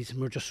 60s.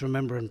 And we're just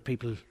remembering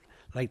people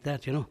like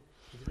that, you know.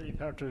 It's really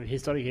part of the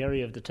historic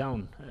area of the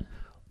town.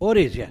 Oh, it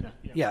is, yeah.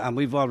 Yeah, and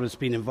we've always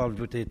been involved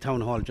with the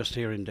town hall just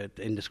here in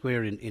the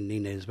square in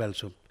Nina as well,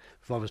 so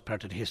we've always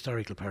part of the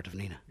historical part of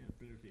Nina. Yeah,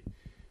 brilliantly.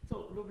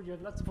 So, lovely, you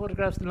have lots of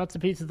photographs and lots of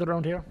pieces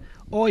around here?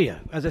 Oh, yeah.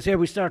 As I say,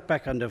 we start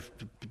back on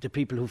the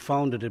people who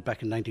founded it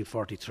back in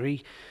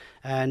 1943,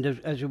 and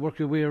as you work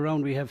your way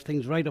around, we have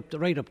things right up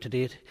to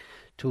date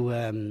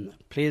to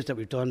plays that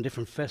we've done,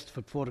 different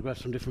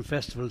photographs from different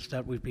festivals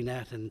that we've been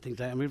at and things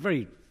like that. And we're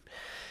very...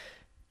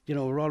 You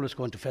know, we're always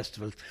going to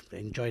festivals,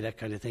 enjoy that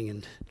kind of thing.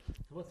 And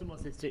what's the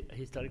most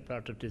historic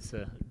part of this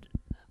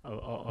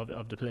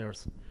of the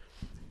players?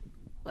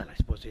 Well, I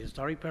suppose the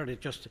historic part is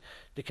just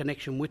the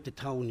connection with the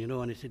town, you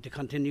know, and it's the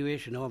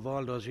continuation of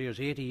all those years.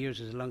 80 years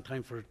is a long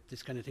time for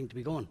this kind of thing to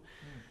be going.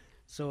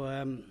 So,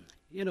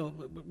 you know,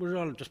 we're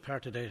all just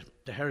part of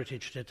the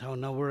heritage of the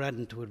town. Now we're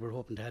adding to it. We're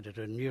hoping to add it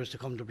in years to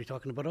come. They'll be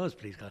talking about us,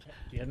 please God.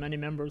 Do you have many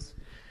members?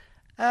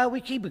 We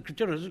keep it,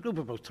 you know, there's a group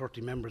of about 30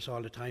 members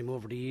all the time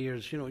over the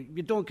years. You know,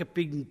 you don't get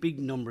big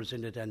numbers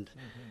in it, and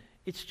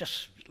it's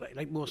just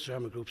like most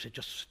drama groups, it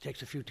just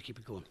takes a few to keep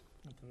it going.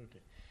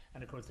 Absolutely.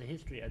 And of course, the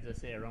history, as I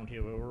say, around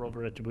here, we're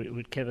over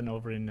with Kevin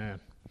over in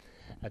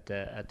at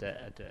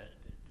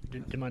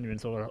the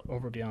monuments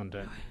over beyond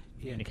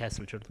the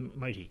castle, which are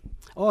mighty.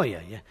 Oh yeah.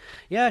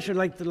 I should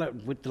like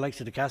with the likes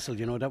of the castle.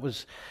 You know, that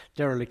was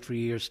derelict for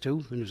years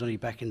too, and it was only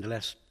back in the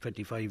last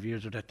 25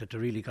 years or that they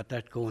really got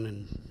that going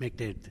and make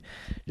you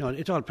know,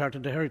 it's all part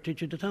of the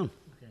heritage of the town.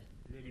 Okay,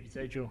 lady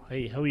beside you.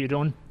 Hey, how are you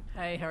doing?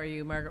 Hi, how are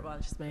you? Margaret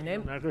Walsh is my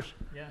name. Margaret.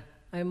 Yeah.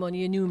 I'm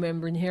only a new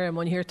member in here. I'm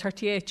only here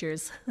 38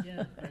 years.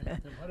 Yeah.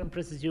 What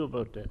impresses you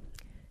about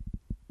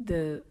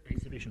the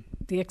exhibition?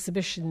 The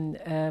exhibition,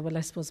 well,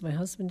 I suppose my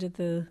husband did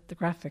the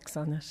graphics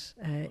on it,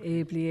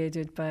 ably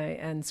aided by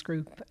Anne's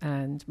group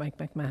and Mike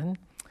McMahon.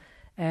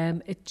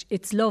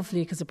 It's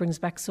lovely because it brings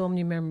back so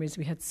many memories.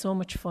 We had so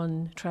much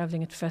fun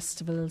travelling at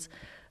festivals.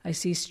 I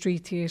see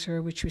street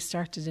theatre, which we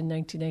started in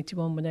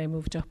 1991 when I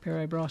moved up here.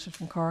 I brought it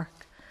from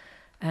Cork.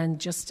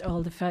 And just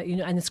all the you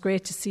know, and it's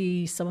great to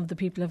see some of the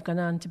people have gone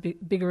on to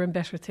bigger and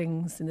better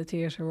things in the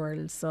theatre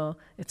world. So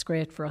it's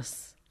great for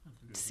us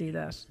to see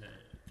that. It's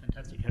a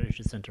fantastic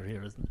heritage centre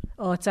here, isn't it?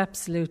 Oh, it's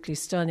absolutely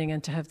stunning,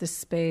 and to have this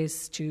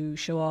space to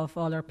show off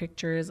all our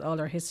pictures, all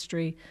our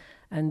history,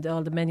 and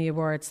all the many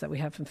awards that we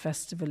have from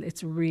festival.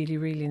 It's really,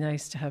 really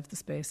nice to have the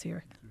space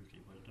here. Absolutely,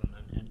 well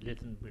done. And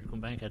listen, we'll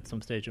come back at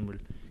some stage and we'll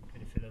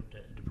kind of fill out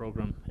the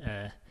programme.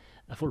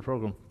 A full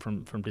programme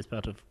from this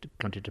part of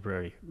County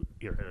Tipperary,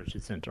 your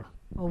heritage centre.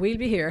 Oh, we'll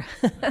be here.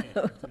 Okay,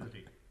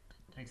 absolutely.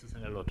 Thanks for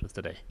saying hello to us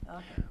today.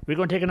 Okay. We're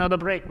going to take another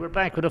break. We're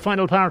back with the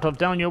final part of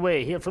Down Your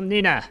Way, here from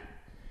Nina.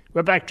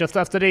 We're back just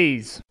after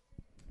these.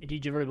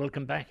 Indeed, you're very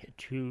welcome back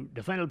to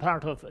the final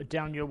part of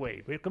Down Your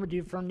Way. We're coming to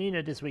you from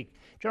Nina this week.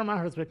 Ger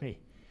Maher's with me.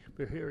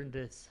 We're here in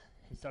this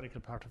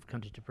historical part of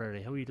County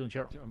Tipperary. How are you doing,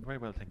 Ger? I'm very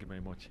well, thank you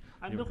very much.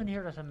 I'm looking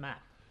here at a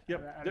map. Yeah,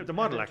 the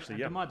model actually.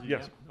 Yeah, the model.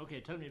 yes. Yeah. Okay,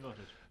 tell me about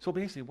it. So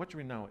basically, what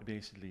you're in now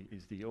basically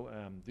is the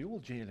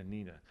old jail in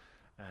Nina,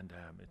 and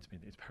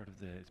it's part of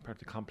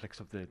the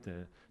complex of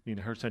the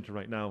Nina Heritage Centre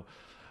right now,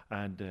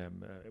 and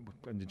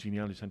the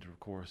genealogy centre, of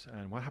course.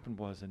 And what happened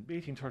was in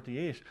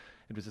 1838,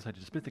 it was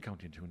decided to split the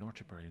county into North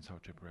Tipperary and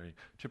South Tipperary.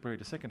 Tipperary,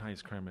 the second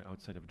highest crime rate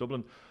outside of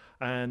Dublin,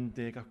 and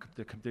they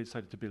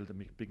decided to build a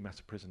big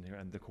massive prison here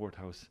and the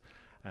courthouse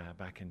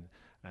back in.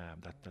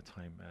 That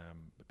time,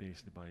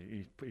 basically by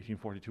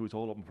 1842, it's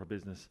all open for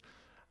business,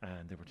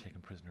 and they were taking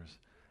prisoners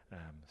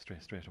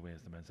straight away,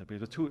 as the man said. But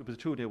it was a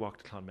 2-day walk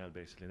to Clonmel,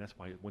 basically, and that's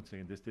why once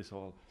again this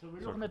all. So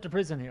we're looking at the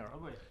prison here, are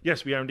we?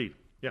 Yes, we are indeed.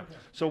 Yeah. Okay.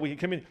 So we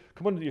come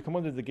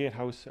under the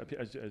gatehouse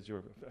as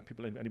your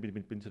people. Anybody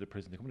been to the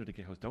prison? They come under the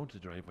gatehouse, down to the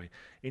driveway,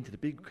 into the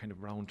big kind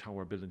of round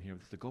tower building here.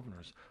 This is the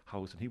governor's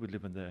house, and he would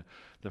live in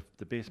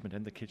the basement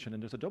and the kitchen.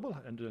 And there's a double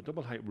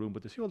height room.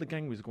 But you see all the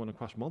gangways going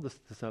across from all the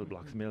cell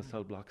blocks, male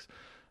cell blocks.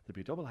 There'll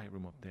be a double height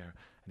room up there,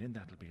 and in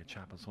that will be a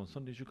chapel. So on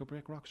Sundays you could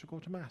break rocks or go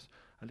to mass.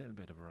 A little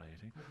bit of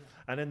variety. Okay.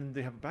 And then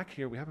they have back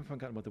here. We haven't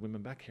forgotten about the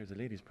women back here. Is a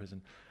ladies'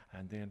 prison,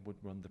 and then would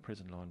run the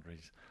prison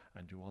laundries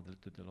and do all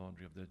the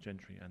laundry of the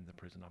gentry and the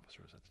prison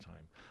officers at the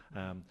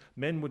time.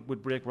 Men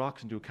would break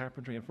rocks and do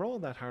carpentry, and for all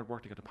that hard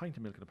work, they got a pint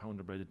of milk and a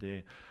pound of bread a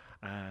day,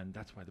 and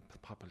that's why the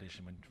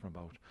population went from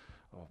about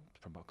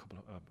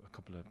a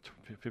couple of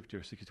 50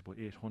 or 60 to about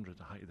 800 at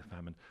the height of the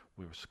famine.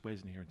 We were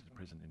squeezing here into the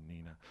prison in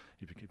Nina,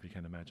 if you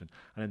can imagine.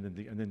 And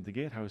then the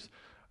gatehouse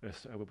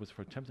was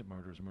for attempted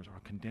murderers or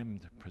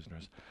condemned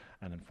prisoners,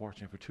 and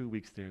unfortunately for 2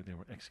 weeks they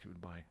were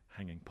executed by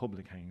hanging,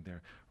 public hanging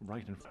there,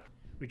 right in front.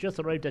 We just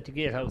arrived at the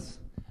gatehouse.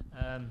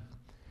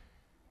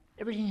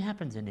 Everything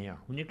happens in here.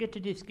 When you get to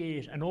this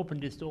gate and open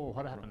this door,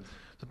 what happens?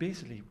 So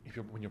basically,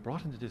 when you're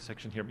brought into this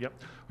section here,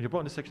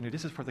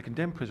 this is for the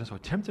condemned prisoners. So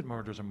attempted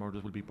murderers and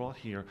murderers will be brought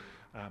here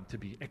to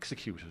be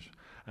executed.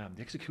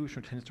 The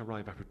executioner tends to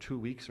arrive after 2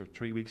 weeks or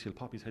 3 weeks. He'll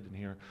pop his head in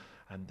here,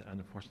 and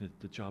unfortunately,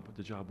 the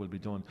job will be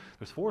done.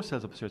 There's 4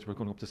 cells upstairs we're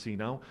going up to see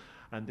now,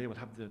 and they will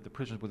have the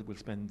prisoners will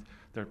spend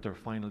their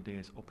final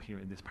days up here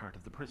in this part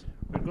of the prison.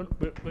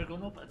 We're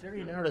going up a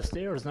very narrow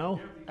stairs now.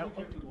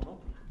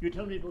 You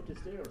tell me about the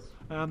stairs.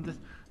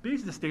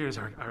 Basically, the stairs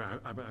are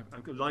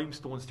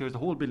limestone stairs. The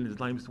whole building is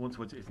limestone,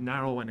 so it's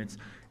narrow and it's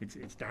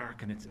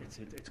dark and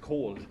it's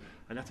cold,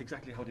 and that's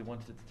exactly how they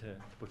wanted it to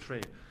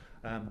portray.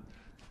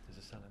 There's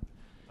a cell.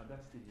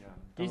 That's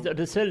these are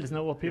the cells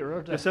now up here,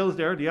 aren't they? The cells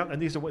there, yeah,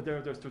 and these are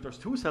there's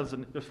 2 cells.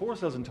 There's 4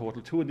 cells in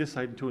total, 2 on this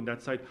side and 2 on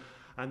that side,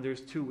 and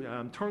there's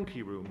 2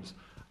 turnkey rooms.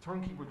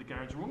 Turnkey were the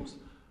guards' rooms,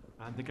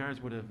 and the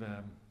guards would have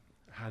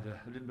had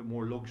a little bit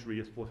more luxury,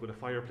 I suppose, with a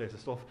fireplace and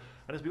stuff.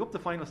 And as we go up the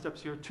final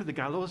steps here to the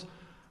gallows,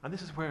 and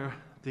this is where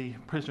the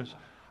prisoners,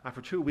 after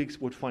 2 weeks,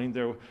 would find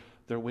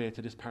their their way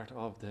to this part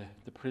of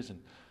the prison.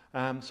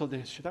 So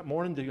that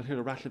morning you'll hear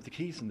the rattle of the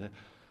keys, and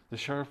the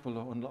sheriff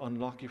will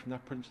unlock you from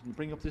that prison and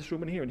bring you up to this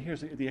room in here. And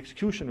here's the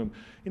execution room.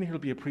 In here will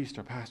be a priest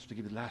or pastor to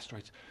give you the last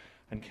rites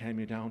and calm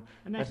you down.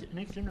 And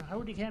next to how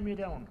would he calm you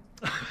down?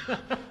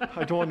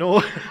 I don't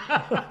know.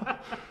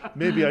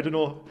 Maybe, I don't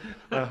know,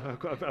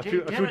 a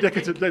few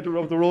decades of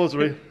the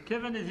rosary.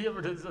 Kevin is here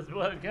with us as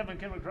well. Kevin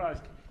came across.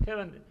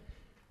 Kevin,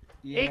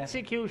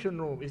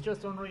 execution room is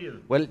just unreal.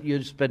 Well,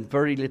 you spent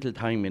very little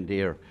time in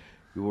there.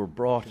 You were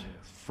brought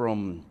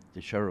from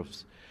the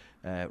sheriff's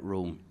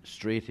room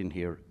straight in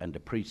here, and the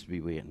priest will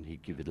be waiting.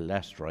 He'd give you the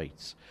last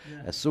rites.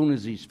 Yeah. As soon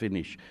as he's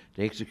finished,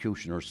 the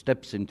executioner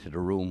steps into the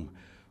room,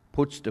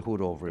 puts the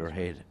hood over your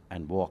head,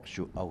 and walks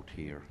you out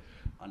here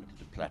onto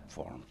the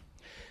platform.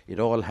 It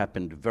all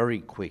happened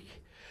very quick.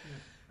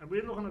 And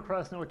we're looking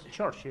across now at the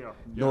church here.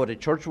 No, the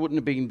church wouldn't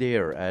have been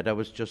there. That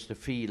was just a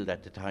field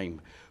at the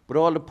time. But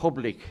all the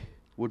public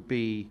would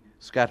be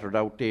scattered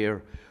out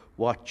there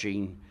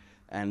watching,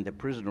 and the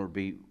prisoner would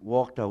be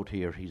walked out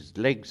here. His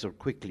legs are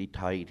quickly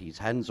tied, his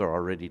hands are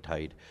already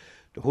tied,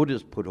 the hood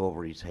is put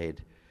over his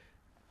head,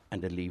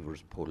 and the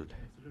lever's pulled.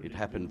 It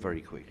happened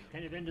very quick.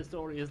 Kind of end the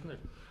story, isn't it?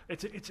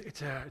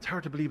 It's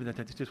hard to believe that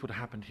this would have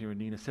happened here in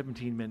Nina.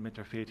 17 men met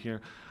their fate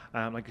here.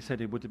 Like I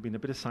said, it would have been a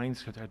bit of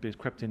science that had been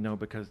crept in now,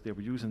 because they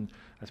were using,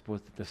 I suppose,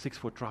 the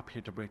 6-foot drop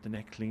here to break the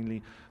neck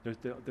cleanly.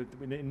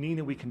 In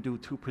Nina, we can do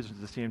 2 prisoners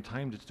at the same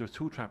time. There's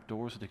 2 trap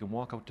doors, so they can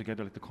walk out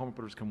together, like the Cormac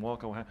brothers can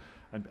walk out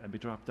and be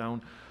dropped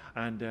down.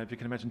 And if you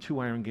can imagine 2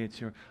 iron gates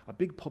here, a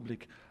big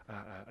public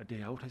a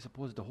day out. I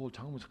suppose the whole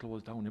town was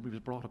closed down. Everybody was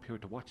brought up here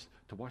to watch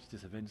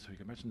this event. So you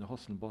can imagine the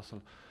hustle and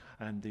bustle,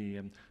 and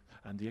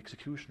the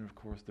executioner, of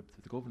course,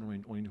 the governor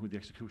only knew who the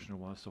executioner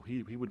was, so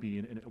he would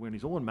be wearing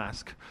his own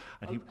mask.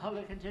 And how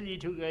I can tell you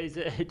two guys,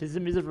 it is a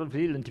miserable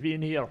feeling to be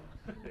in here.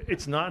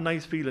 It's not a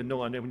nice feeling,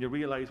 no. And when you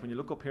realise, when you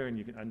look up here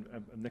and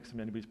next time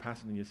anybody's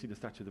passing and you see the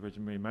statue of the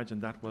Virgin Mary, imagine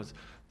that was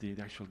the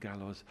actual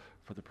gallows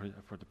for the prison.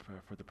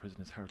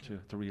 It's hard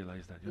to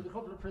realise that. There's a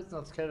couple of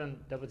prisoners, Kevin,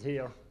 that was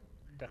here,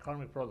 the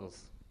Cormac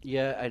brothers.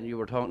 Yeah, and you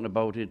were talking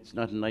about it's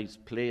not a nice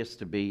place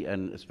to be,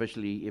 and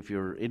especially if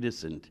you're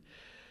innocent.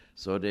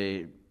 So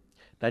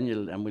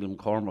Daniel and William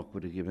Cormac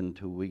would have given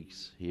 2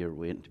 weeks here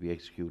waiting to be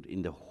executed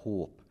in the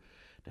hope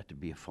that there'd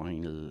be a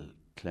final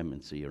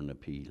clemency or an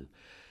appeal.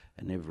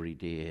 And every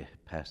day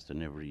passed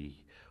and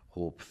every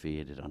hope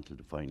faded until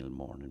the final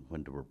morning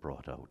when they were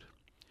brought out.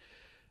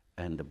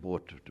 And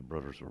both of the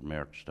brothers were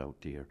marched out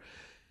there.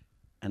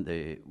 And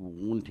the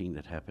one thing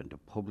that happened, the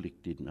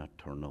public did not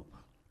turn up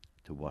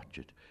to watch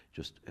it.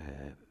 Just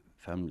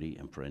family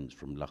and friends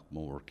from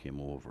Lochmore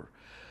came over.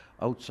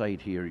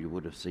 Outside here you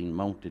would have seen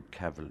mounted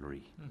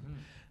cavalry,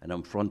 and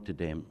in front of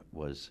them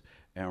was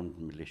armed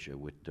militia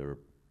with their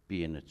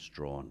bayonets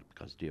drawn,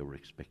 because they were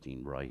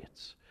expecting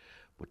riots,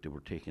 but they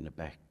were taken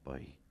aback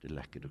by the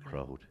lack of the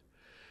crowd.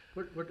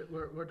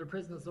 Were the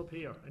prisoners up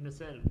here in the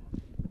cell?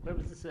 Where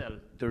was the cell?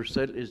 Their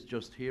cell is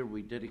just here.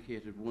 We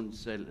dedicated one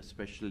cell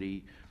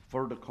especially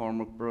for the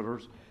Cormac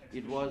brothers.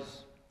 It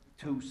was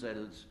 2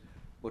 cells,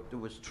 but there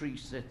was 3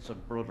 sets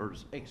of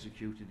brothers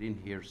executed in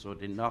here, so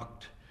they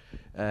knocked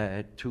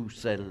 2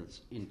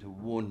 cells into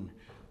one,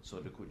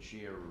 so they could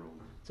share a room.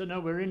 So now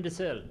we're in the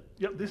cell.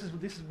 Yeah, this is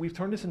we've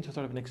turned this into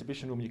sort of an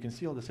exhibition room. You can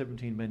see all the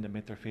 17 men that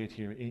met their fate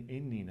here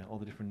in Nina, all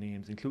the different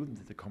names, including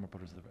the Cormac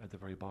brothers at the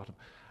very bottom,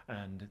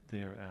 and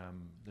their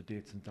the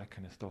dates and that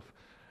kind of stuff.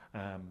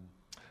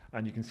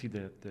 And you can see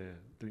the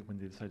when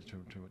they decided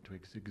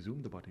to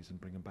exhume the bodies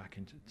and bring them back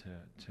into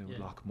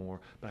Lochmore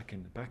back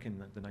in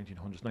the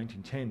 1900s,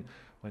 1910,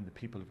 when the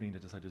people of Nina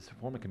decided to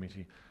form a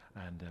committee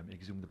and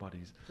exhume the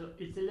bodies. So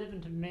it's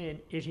 11th of May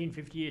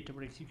 1858 that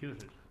were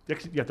executed.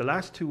 The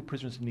last 2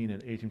 prisoners in Nina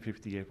in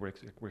 1858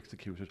 were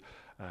executed,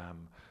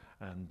 and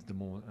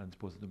I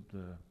suppose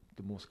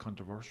the most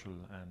controversial,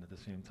 and at the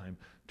same time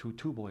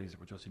two boys that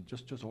were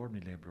just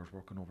ordinary labourers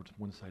working over to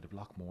one side of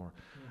Lochmore,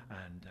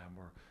 and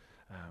were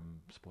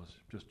suppose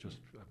just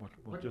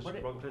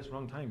wrong place,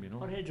 wrong time, you know.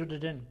 What age were they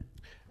then?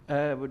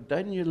 Well,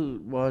 Daniel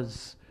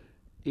was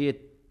 8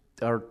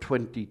 or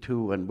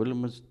 22, and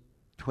William was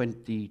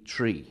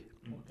 23.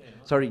 Okay.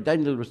 Sorry,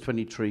 Daniel was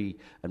 23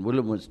 and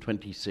William was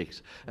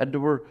 26, and they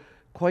were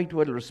quite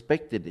well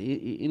respected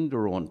in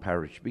their own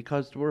parish,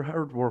 because they were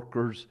hard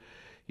workers.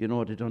 You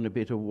know, they'd done a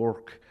bit of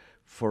work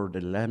for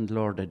the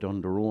landlord, they'd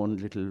done their own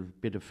little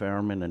bit of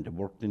farming, and they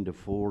worked in the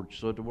forge,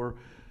 so they were,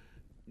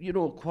 you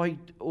know,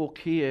 quite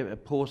okay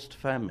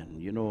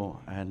post-famine, you know,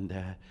 and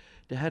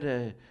they had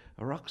a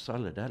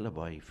rock-solid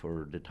alibi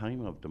for the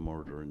time of the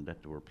murder, and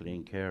that they were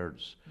playing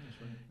cards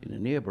in a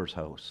neighbour's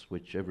house,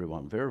 which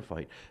everyone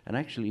verified. And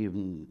actually,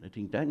 even I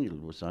think Daniel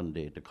was on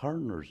the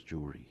coroner's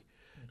jury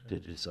to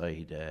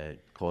decide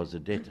cause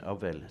of death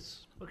of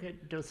Ellis. Okay,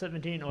 there were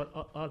 17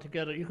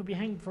 altogether. You could be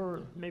hanged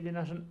for maybe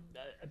not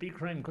a big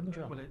crime, couldn't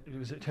you? Well, it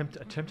was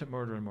attempted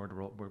murder and murder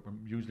were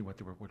usually what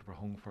they were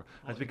hung for.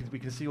 As we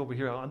can see over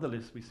here on the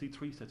list, we see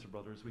 3 sets of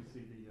brothers. We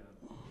see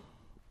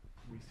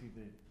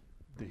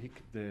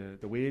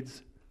the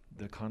Wades,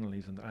 the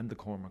Connollys and the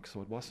Cormacs,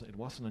 so it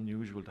wasn't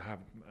unusual to have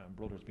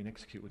brothers being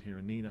executed here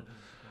in Neenah.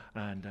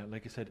 And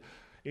like I said,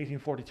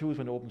 1842 is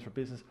when it opens for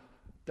business.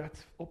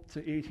 That's up to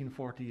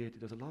 1848.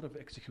 There's a lot of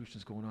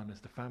executions going on as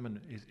the famine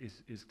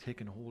is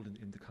taking hold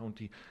in the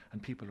county,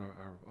 and people are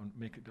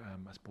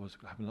I suppose,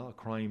 having a lot of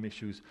crime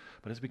issues.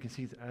 But as we can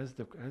see, as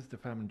the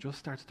famine just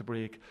starts to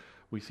break,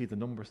 we see the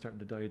numbers starting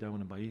to die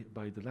down. And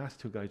by the last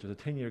two guys, there's a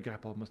 10-year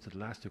gap almost to the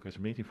last two guys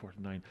from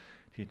 1849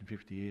 to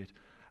 1858,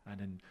 and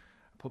then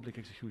public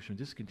execution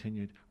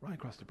discontinued right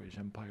across the British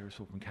Empire.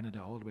 So from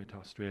Canada all the way to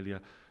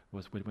Australia.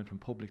 When it went from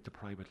public to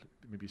private.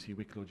 Maybe you see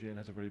Wicklow Jail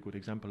has a very good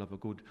example of a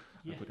good.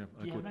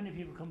 Many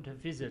people come to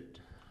visit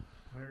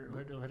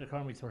where the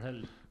Cormacs were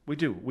held. We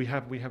do. We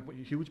have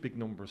huge big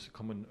numbers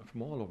coming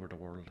from all over the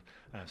world.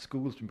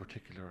 Schools in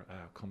particular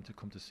come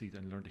to see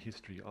and learn the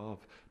history of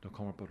the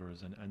Cormac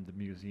brothers and the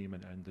museum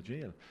and the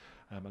jail.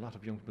 A lot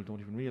of young people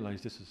don't even realise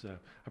this is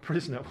a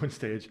prison at one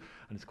stage,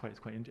 and it's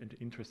quite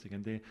interesting,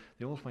 and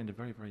they all find it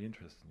very, very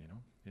interesting.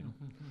 You know.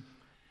 Mm-hmm.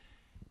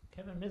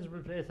 Kevin,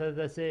 miserable place, as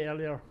I say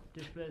earlier,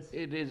 this place.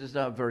 It is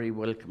a very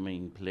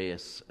welcoming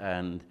place,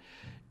 and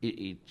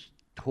it's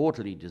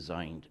totally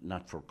designed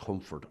not for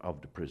comfort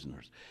of the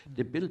prisoners.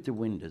 They built the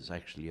windows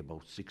actually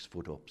about 6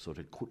 foot up so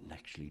they couldn't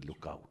actually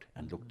look out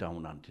and look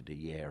down onto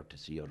the air to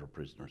see other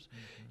prisoners.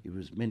 It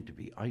was meant to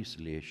be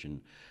isolation,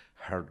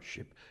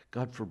 hardship.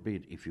 God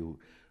forbid if you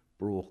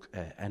broke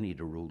any of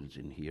the rules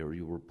in here,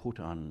 you were put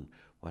on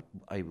what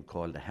I would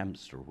call the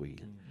hamster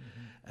wheel.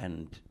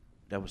 And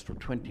that was for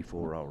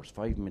 24 hours,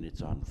 5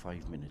 minutes on,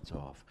 5 minutes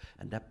off,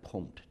 and that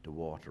pumped the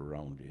water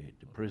around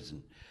the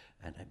prison.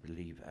 And I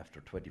believe after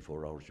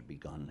 24 hours you'd be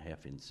gone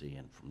half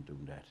insane from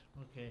doing that.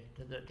 Okay,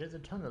 there's a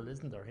tunnel,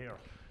 isn't there, here?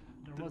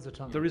 There was a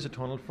tunnel. There is a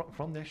tunnel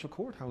from the actual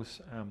courthouse.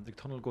 The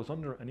tunnel goes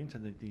under and into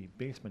the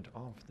basement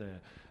of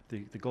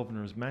the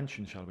governor's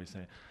mansion, shall we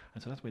say.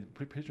 And so that's why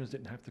the prisoners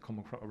didn't have to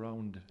come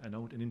around and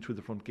out and in through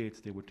the front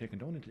gates. They were taken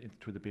down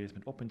through the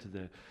basement, up into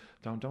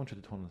down to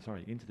the tunnel,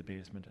 into the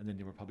basement, and then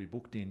they were probably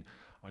booked in,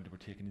 or they were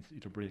taken into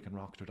either breaking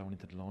rocks or down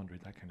into the laundry,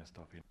 that kind of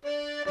stuff.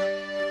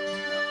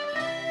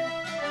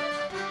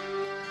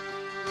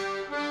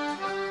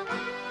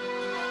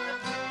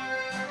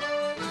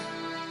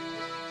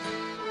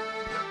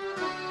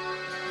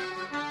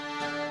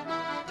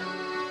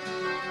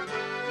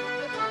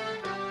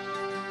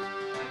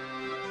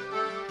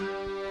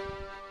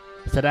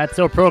 So that's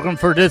our programme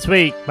for this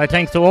week. My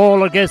thanks to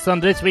all our guests on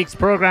this week's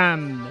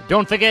programme.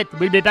 Don't forget,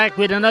 we'll be back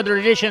with another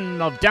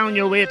edition of Down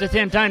Your Way at the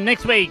same time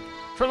next week.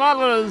 From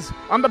all of us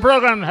on the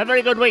programme, have a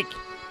very good week.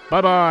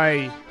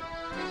 Bye-bye.